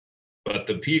solutions. But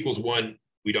the P equals 1,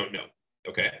 we don't know,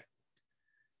 okay?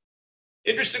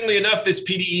 Interestingly enough, this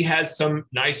PDE has some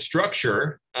nice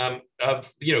structure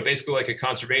of, you know, basically like a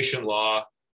conservation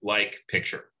law-like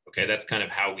picture, okay? That's kind of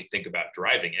how we think about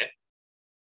deriving it.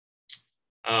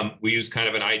 We use kind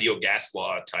of an ideal gas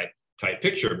law type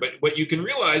picture, but what you can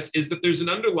realize is that there's an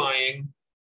underlying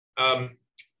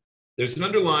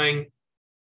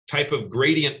type of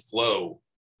gradient flow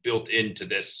built into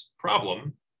this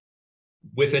problem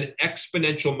with an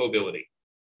exponential mobility,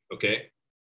 okay?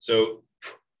 So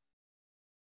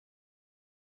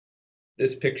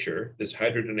this picture, this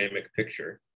hydrodynamic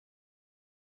picture,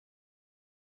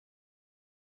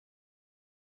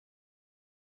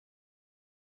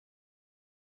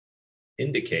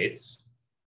 indicates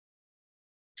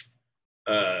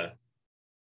a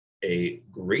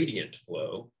gradient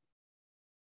flow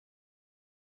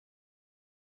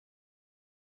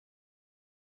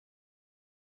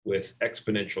with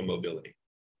exponential mobility.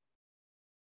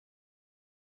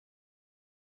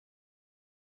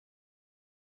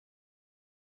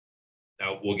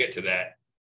 Now we'll get to that.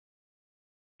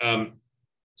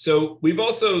 So we've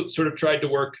also sort of tried to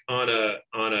work on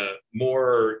a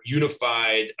more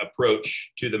unified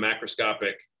approach to the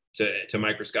macroscopic to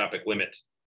microscopic limit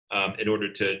in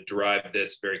order to derive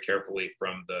this very carefully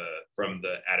from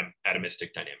the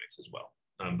atomistic dynamics as well.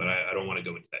 But I don't want to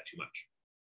go into that too much.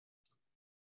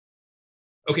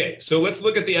 Okay, so let's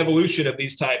look at the evolution of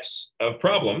these types of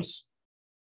problems.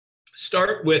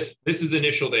 Start with, this is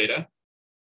initial data,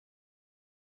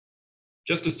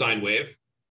 just a sine wave.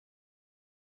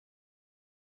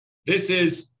 This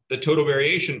is the total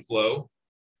variation flow,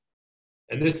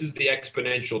 and this is the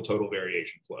exponential total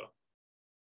variation flow.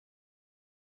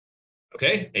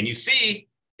 Okay, and you see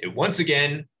it once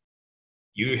again,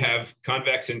 you have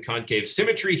convex and concave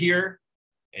symmetry here,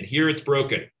 and here it's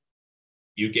broken.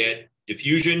 You get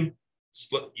diffusion,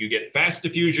 you get fast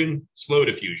diffusion, slow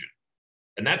diffusion.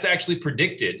 And that's actually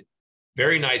predicted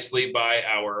very nicely by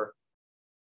our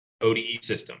ODE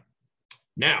system.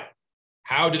 Now,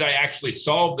 how did I actually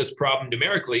solve this problem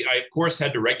numerically? I, of course,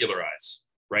 had to regularize,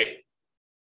 right?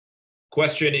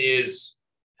 Question is,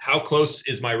 how close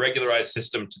is my regularized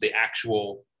system to the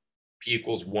actual P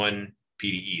equals 1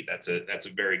 PDE? That's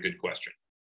a very good question,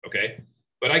 okay?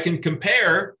 But I can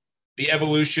compare the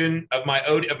evolution of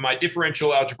my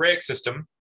differential algebraic system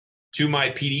to my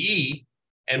PDE,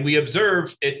 and we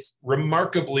observe it's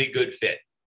remarkably good fit.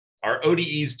 Our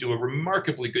ODEs do a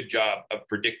remarkably good job of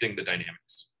predicting the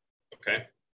dynamics, okay?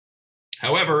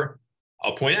 However,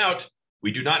 I'll point out,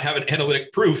 we do not have an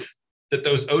analytic proof that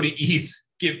those ODEs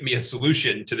give me a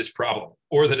solution to this problem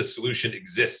or that a solution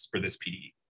exists for this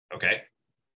PDE, okay?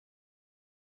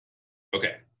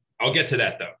 Okay, I'll get to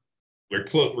that though.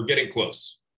 We're getting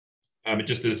close.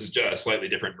 This is just a slightly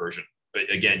different version.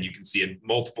 But again, you can see in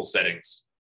multiple settings,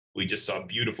 we just saw a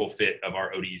beautiful fit of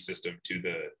our ODE system to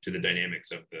the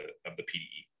dynamics of the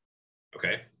PDE.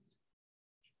 Okay.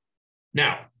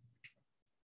 Now,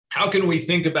 how can we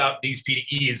think about these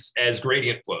PDEs as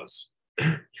gradient flows?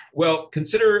 Well,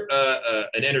 consider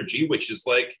an energy which is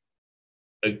like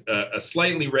a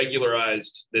slightly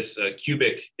regularized. This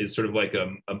cubic is sort of like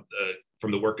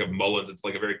from the work of Mullins. It's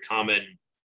like a very common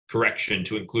correction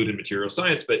to include in material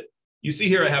science. But you see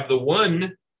here, I have the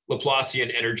one Laplacian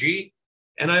energy,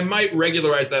 and I might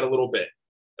regularize that a little bit,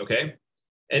 okay?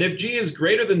 And if G is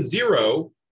greater than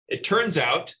 0, it turns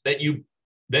out that you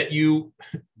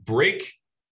break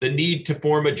the need to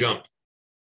form a jump,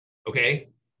 okay?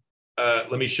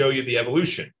 Let me show you the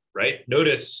evolution, right?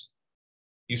 Notice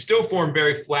you still form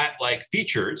very flat-like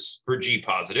features for G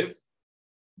positive,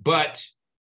 but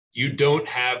you don't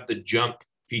have the jump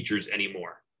features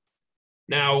anymore.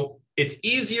 Now, it's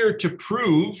easier to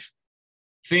prove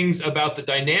things about the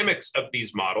dynamics of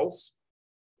these models,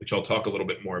 which I'll talk a little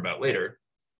bit more about later.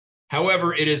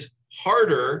 However, it is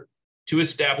harder to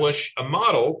establish a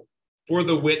model for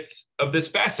the width of this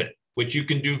facet, which you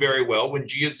can do very well when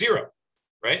G is 0,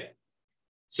 right?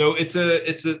 So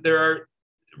there are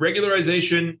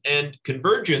regularization and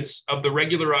convergence of the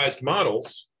regularized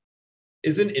models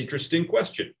is an interesting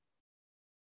question.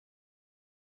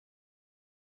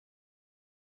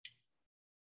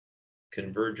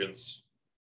 Convergence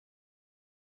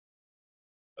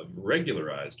of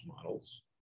regularized models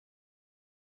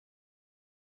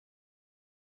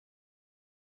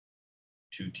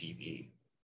to TV.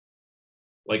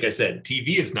 Like I said,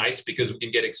 TV is nice because we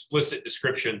can get explicit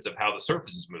descriptions of how the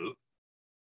surfaces move.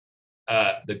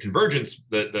 The convergence,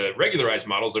 the regularized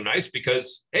models are nice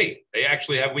because, hey, they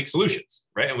actually have weak solutions,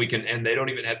 right? And they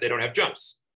don't have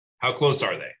jumps. How close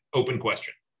are they? Open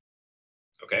question.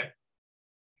 Okay.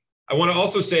 I want to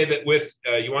also say that with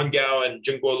Yuan Gao and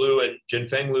Jingguo Liu and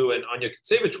Jinfeng Liu and Anya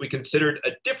Katsevich, we considered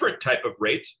a different type of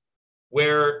rate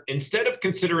where instead of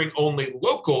considering only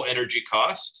local energy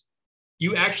cost,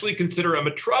 you actually consider a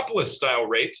metropolis style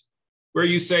rate where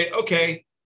you say, okay,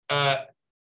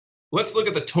 let's look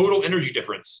at the total energy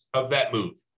difference of that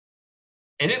move.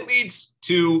 And it leads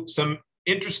to some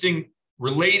interesting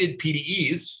related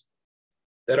PDEs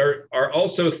that are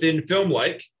also thin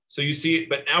film-like. So you see,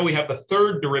 but now we have the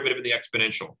third derivative of the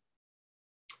exponential.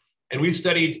 And we've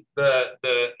studied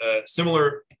the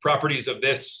similar properties of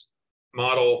this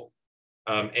model.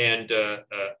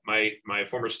 My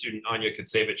former student, Anya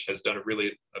Katsevich, has done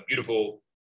a beautiful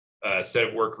set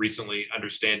of work recently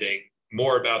understanding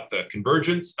more about the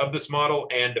convergence of this model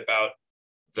and about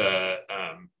the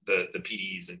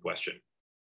PDEs in question.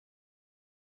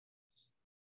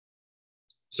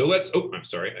 So I'm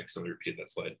sorry, I accidentally repeated that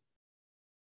slide.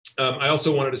 I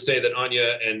also wanted to say that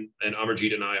Anya and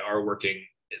Amarjeet and I are working,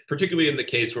 particularly in the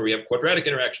case where we have quadratic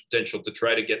interaction potential, to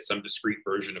try to get some discrete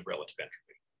version of relative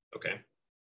entropy. Okay.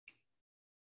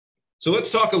 So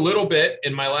let's talk a little bit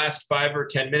in my last 5 or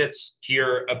 10 minutes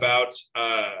here about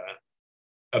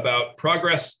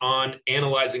progress on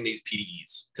analyzing these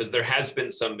PDEs, because there has been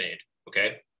some made.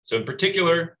 Okay. So in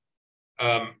particular,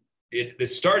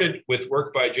 this started with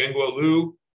work by Zhengguo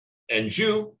Liu and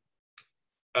Zhu,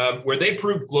 where they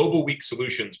proved global weak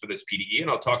solutions for this PDE,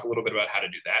 and I'll talk a little bit about how to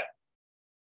do that.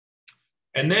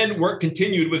 And then work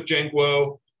continued with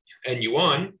Zhengguo and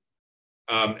Yuan,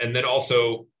 and then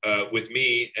also with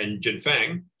me and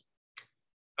Jinfeng.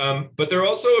 But there are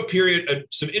also a period of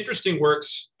some interesting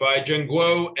works by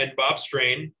Zhengguo and Bob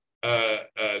Strain,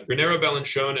 Granero,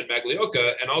 Belenchon, and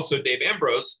Maglioka, and also Dave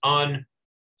Ambrose on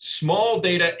small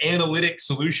data analytic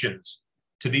solutions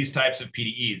to these types of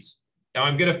PDEs. Now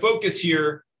I'm going to focus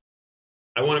here,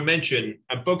 I want to mention,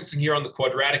 I'm focusing here on the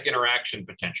quadratic interaction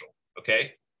potential,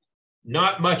 okay?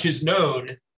 Not much is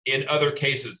known in other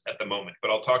cases at the moment,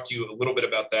 but I'll talk to you a little bit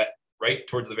about that right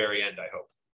towards the very end, I hope,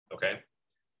 okay?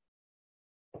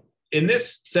 In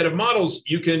this set of models,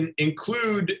 you can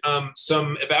include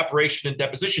some evaporation and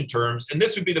deposition terms, and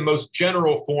this would be the most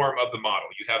general form of the model.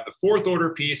 You have the fourth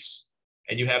order piece,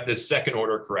 and you have this second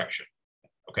order correction,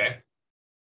 okay?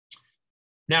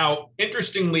 Now,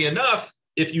 interestingly enough,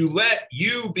 if you let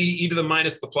u be e to the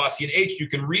minus Laplacian h, you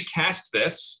can recast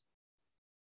this,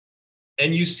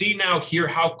 and you see now here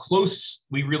how close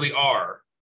we really are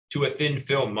to a thin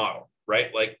film model,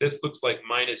 right? Like this looks like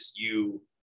minus u.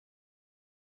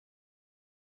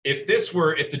 If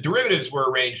the derivatives were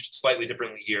arranged slightly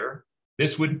differently here,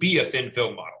 this would be a thin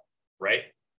film model, right?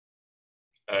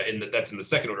 That's in the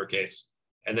second order case.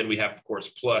 And then we have, of course,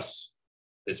 plus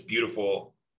this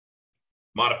beautiful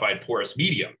modified porous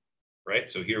medium, right?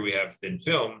 So here we have thin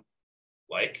film,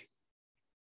 like,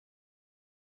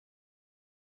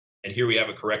 and here we have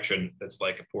a correction that's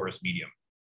like a porous medium,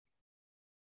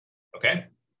 okay?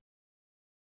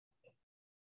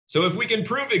 So if we can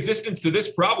prove existence to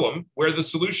this problem where the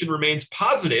solution remains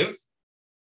positive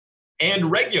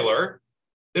and regular,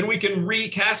 then we can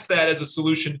recast that as a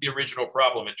solution to the original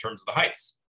problem in terms of the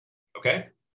heights, okay?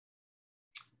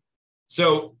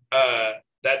 So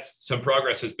that's some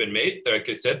progress has been made. Like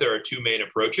I said, there are two main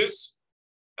approaches.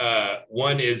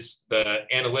 One is the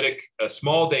analytic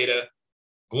small data,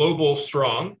 global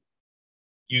strong,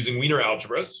 using Wiener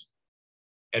algebras.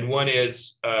 And one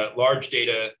is large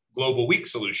data, global weak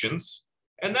solutions.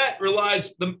 And that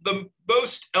relies, the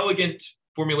most elegant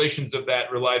formulations of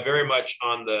that rely very much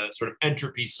on the sort of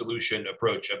entropy solution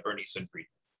approach of Bernice and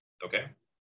Friedman, okay?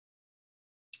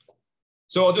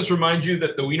 So I'll just remind you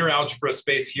that the Wiener algebra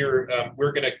space here,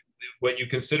 we're gonna, what you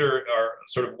consider are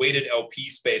sort of weighted LP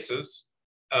spaces.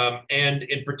 And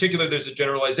in particular, there's a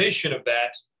generalization of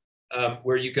that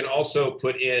where you can also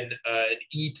put in an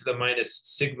e to the minus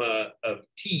sigma of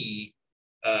t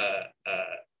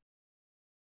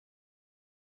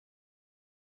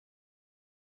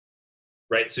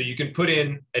right? So you can put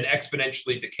in an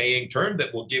exponentially decaying term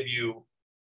that will give you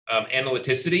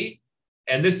analyticity.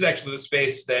 And this is actually the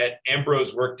space that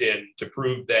Ambrose worked in to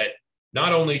prove that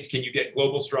not only can you get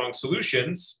global strong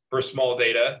solutions for small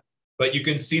data, but you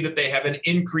can see that they have an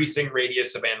increasing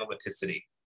radius of analyticity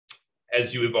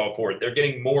as you evolve forward. They're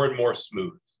getting more and more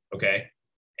smooth, okay?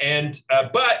 And,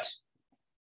 but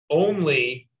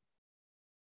only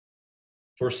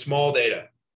for small data.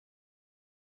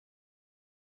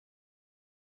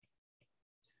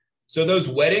 So those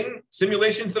wetting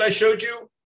simulations that I showed you,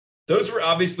 those were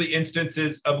obviously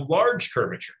instances of large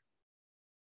curvature.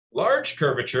 Large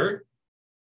curvature,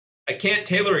 I can't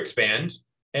Taylor expand,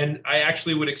 and I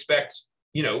actually would expect,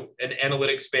 you know, an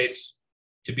analytic space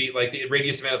to be like the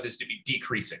radius of analysis to be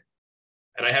decreasing.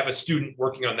 And I have a student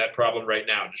working on that problem right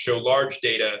now to show large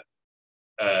data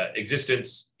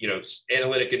existence, you know,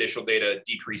 analytic initial data,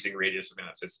 decreasing radius of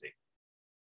analyticity.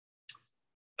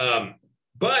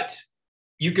 But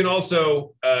you can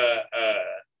also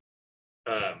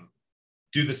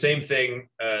do the same thing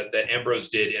that Ambrose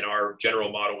did in our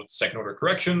general model with second order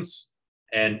corrections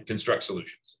and construct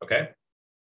solutions, okay?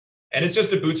 And it's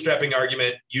just a bootstrapping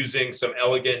argument using some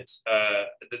elegant,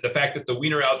 the fact that the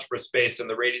Wiener algebra space and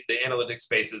the analytic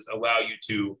spaces allow you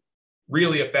to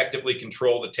really effectively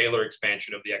control the Taylor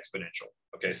expansion of the exponential.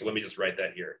 Okay, so let me just write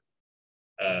that here.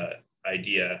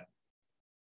 Idea,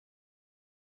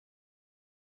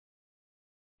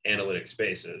 analytic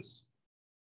spaces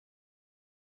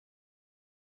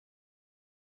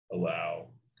allow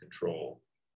control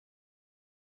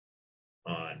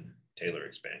on Taylor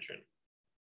expansion.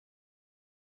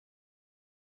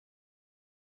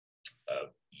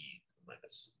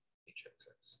 this,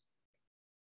 HXX.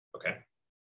 Okay.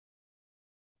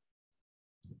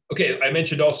 Okay, I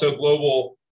mentioned also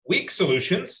global weak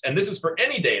solutions, and this is for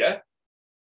any data,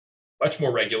 much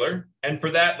more regular. And for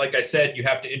that, like I said, you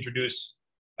have to introduce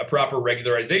a proper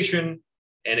regularization,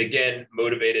 and again,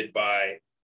 motivated by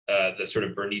the sort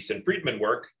of Bernice and Friedman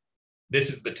work. This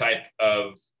is the type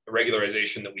of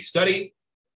regularization that we study.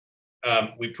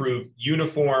 We prove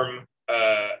uniform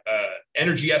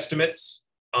energy estimates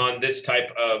on this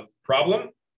type of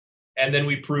problem. And then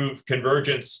we prove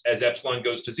convergence as epsilon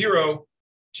goes to 0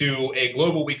 to a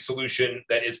global weak solution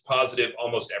that is positive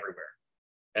almost everywhere.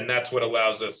 And that's what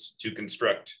allows us to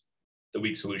construct the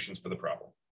weak solutions for the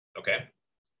problem. Okay.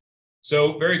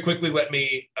 So very quickly, let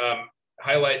me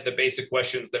highlight the basic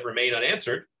questions that remain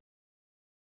unanswered.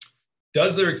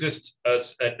 Does there exist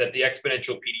that the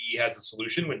exponential PDE has a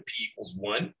solution when p equals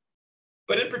 1?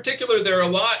 But in particular, there are a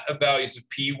lot of values of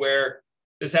p where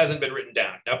this hasn't been written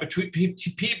down. Now,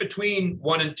 p between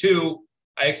 1 and 2,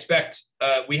 I expect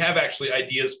we have actually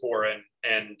ideas for,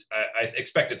 and I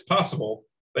expect it's possible,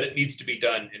 but it needs to be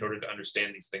done in order to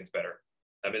understand these things better,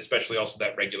 especially also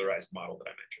that regularized model that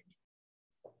I mentioned.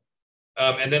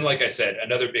 And then, like I said,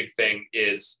 another big thing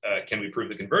is, can we prove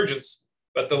the convergence?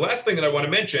 But the last thing that I want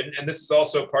to mention, and this is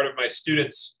also part of my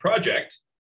students' project,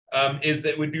 is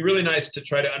that it would be really nice to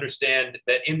try to understand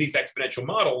that in these exponential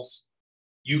models,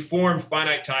 you form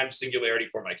finite time singularity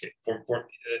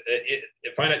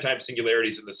finite time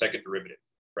singularities in the second derivative,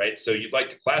 right? So you'd like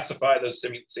to classify those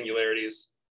singularities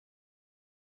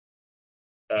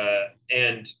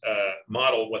and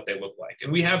model what they look like.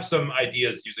 And we have some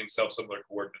ideas using self-similar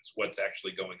coordinates, what's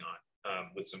actually going on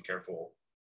with some careful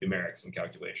numerics and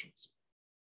calculations.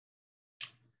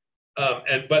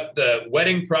 But the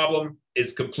wetting problem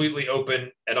is completely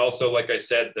open. And also, like I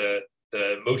said, the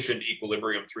motion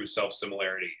equilibrium through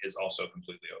self-similarity is also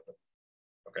completely open.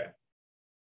 Okay.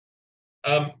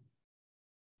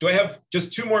 Do I have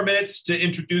just 2 more minutes to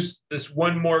introduce this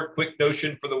one more quick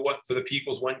notion for the p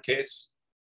equals 1 case?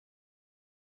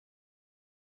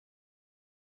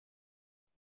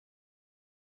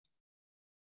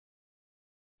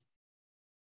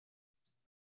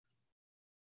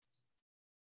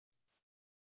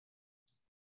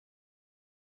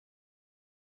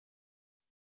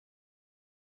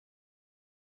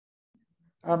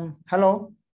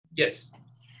 Hello. Yes.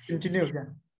 Continue. Yeah.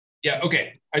 Yeah.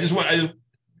 Okay. I just want.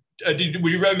 Would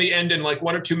you rather me end in like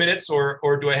 1 or 2 minutes, or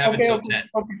do I have until 10?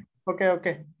 Okay.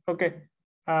 Okay.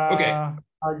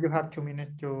 You have 2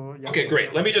 minutes to. Yeah. Okay,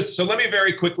 great. Let me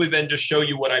very quickly then just show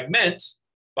you what I meant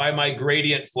by my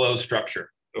gradient flow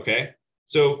structure. Okay.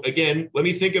 So again, let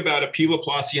me think about a P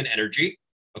Laplacian energy.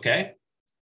 Okay.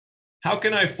 How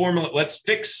can I formulate? Let's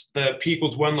fix the P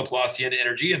equals 1 Laplacian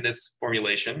energy in this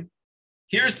formulation.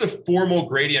 Here's the formal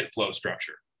gradient flow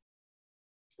structure,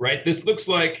 right? This looks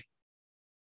like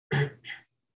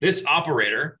this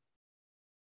operator,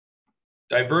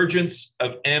 divergence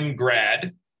of m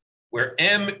grad, where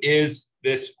m is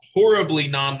this horribly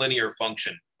nonlinear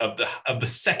function of the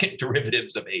second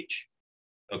derivatives of h,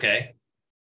 okay?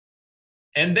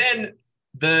 And then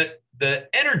the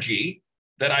energy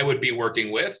that I would be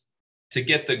working with to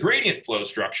get the gradient flow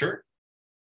structure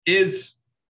is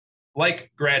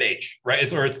like grad h, right?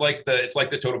 It's like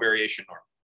the total variation norm,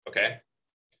 okay?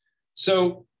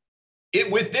 So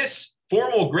with this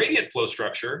formal gradient flow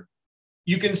structure,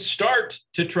 you can start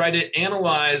to try to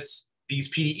analyze these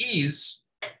PDEs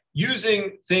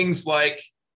using things like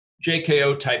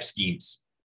JKO type schemes,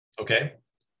 okay?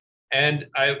 And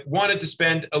I wanted to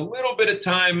spend a little bit of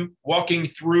time walking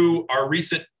through our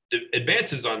recent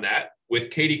advances on that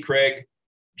with Katie Craig,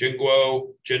 Jin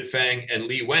Guo, Jin Feng, and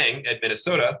Li Wang at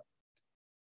Minnesota.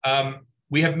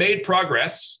 We have made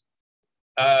progress.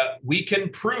 We can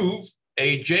prove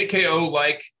a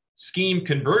JKO-like scheme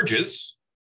converges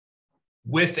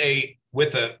with a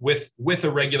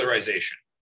regularization.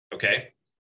 Okay,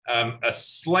 a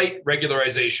slight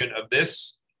regularization of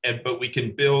this, but we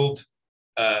can build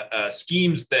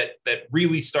schemes that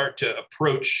really start to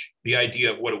approach the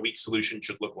idea of what a weak solution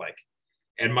should look like.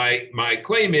 And my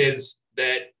claim is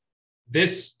that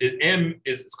this is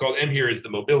it's called M here is the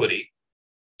mobility,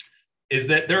 is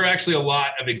that there are actually a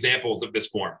lot of examples of this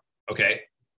form. Okay,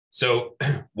 so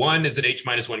 1 is an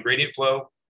H-1 gradient flow.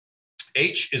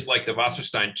 H is like the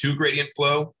Wasserstein 2 gradient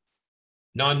flow.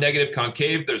 Non-negative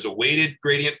concave, there's a weighted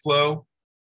gradient flow.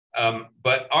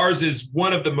 But ours is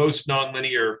one of the most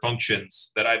nonlinear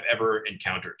functions that I've ever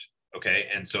encountered. Okay,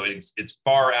 and so it's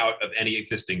far out of any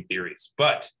existing theories.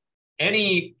 But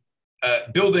any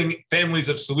building families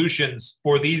of solutions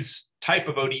for these type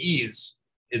of ODEs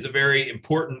is a very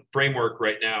important framework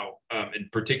right now, in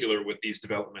particular with these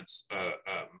developments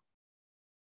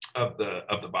of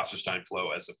the Wasserstein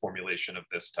flow as a formulation of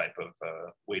this type of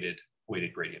weighted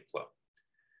gradient flow.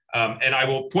 And I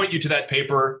will point you to that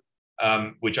paper,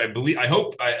 which I'm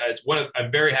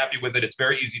very happy with it. It's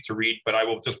very easy to read, but I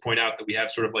will just point out that we have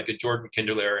sort of like a Jordan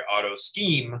Kindler auto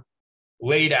scheme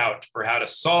laid out for how to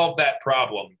solve that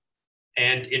problem.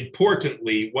 And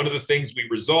importantly, one of the things we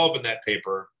resolve in that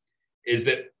paper is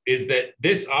that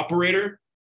this operator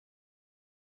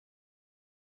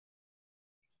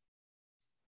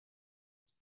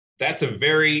that's a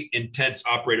very intense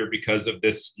operator because of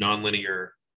this nonlinear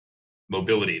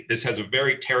mobility. This has a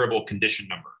very terrible condition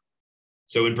number.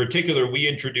 So in particular, we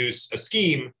introduce a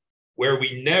scheme where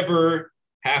we never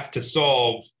have to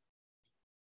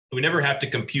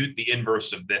compute the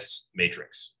inverse of this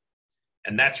matrix.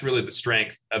 And that's really the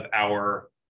strength of our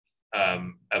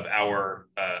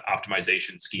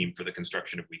optimization scheme for the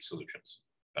construction of weak solutions.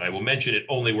 But I will mention it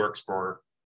only works for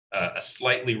a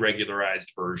slightly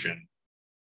regularized version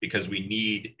because we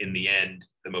need, in the end,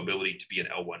 the mobility to be an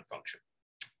L1 function.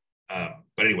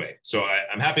 But anyway, so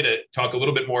I'm happy to talk a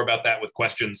little bit more about that with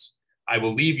questions. I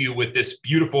will leave you with this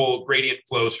beautiful gradient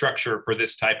flow structure for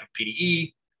this type of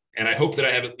PDE. And I hope that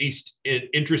I have at least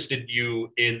interested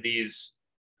you in these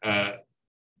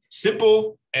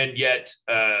simple and yet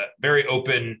very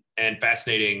open and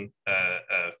fascinating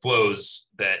flows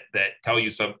that tell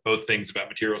you both things about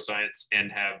material science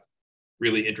and have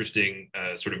really interesting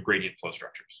sort of gradient flow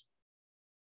structures.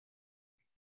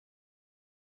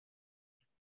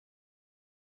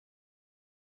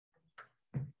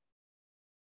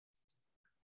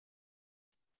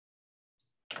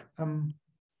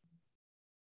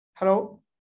 Hello,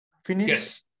 finish?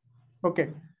 Yes. Okay.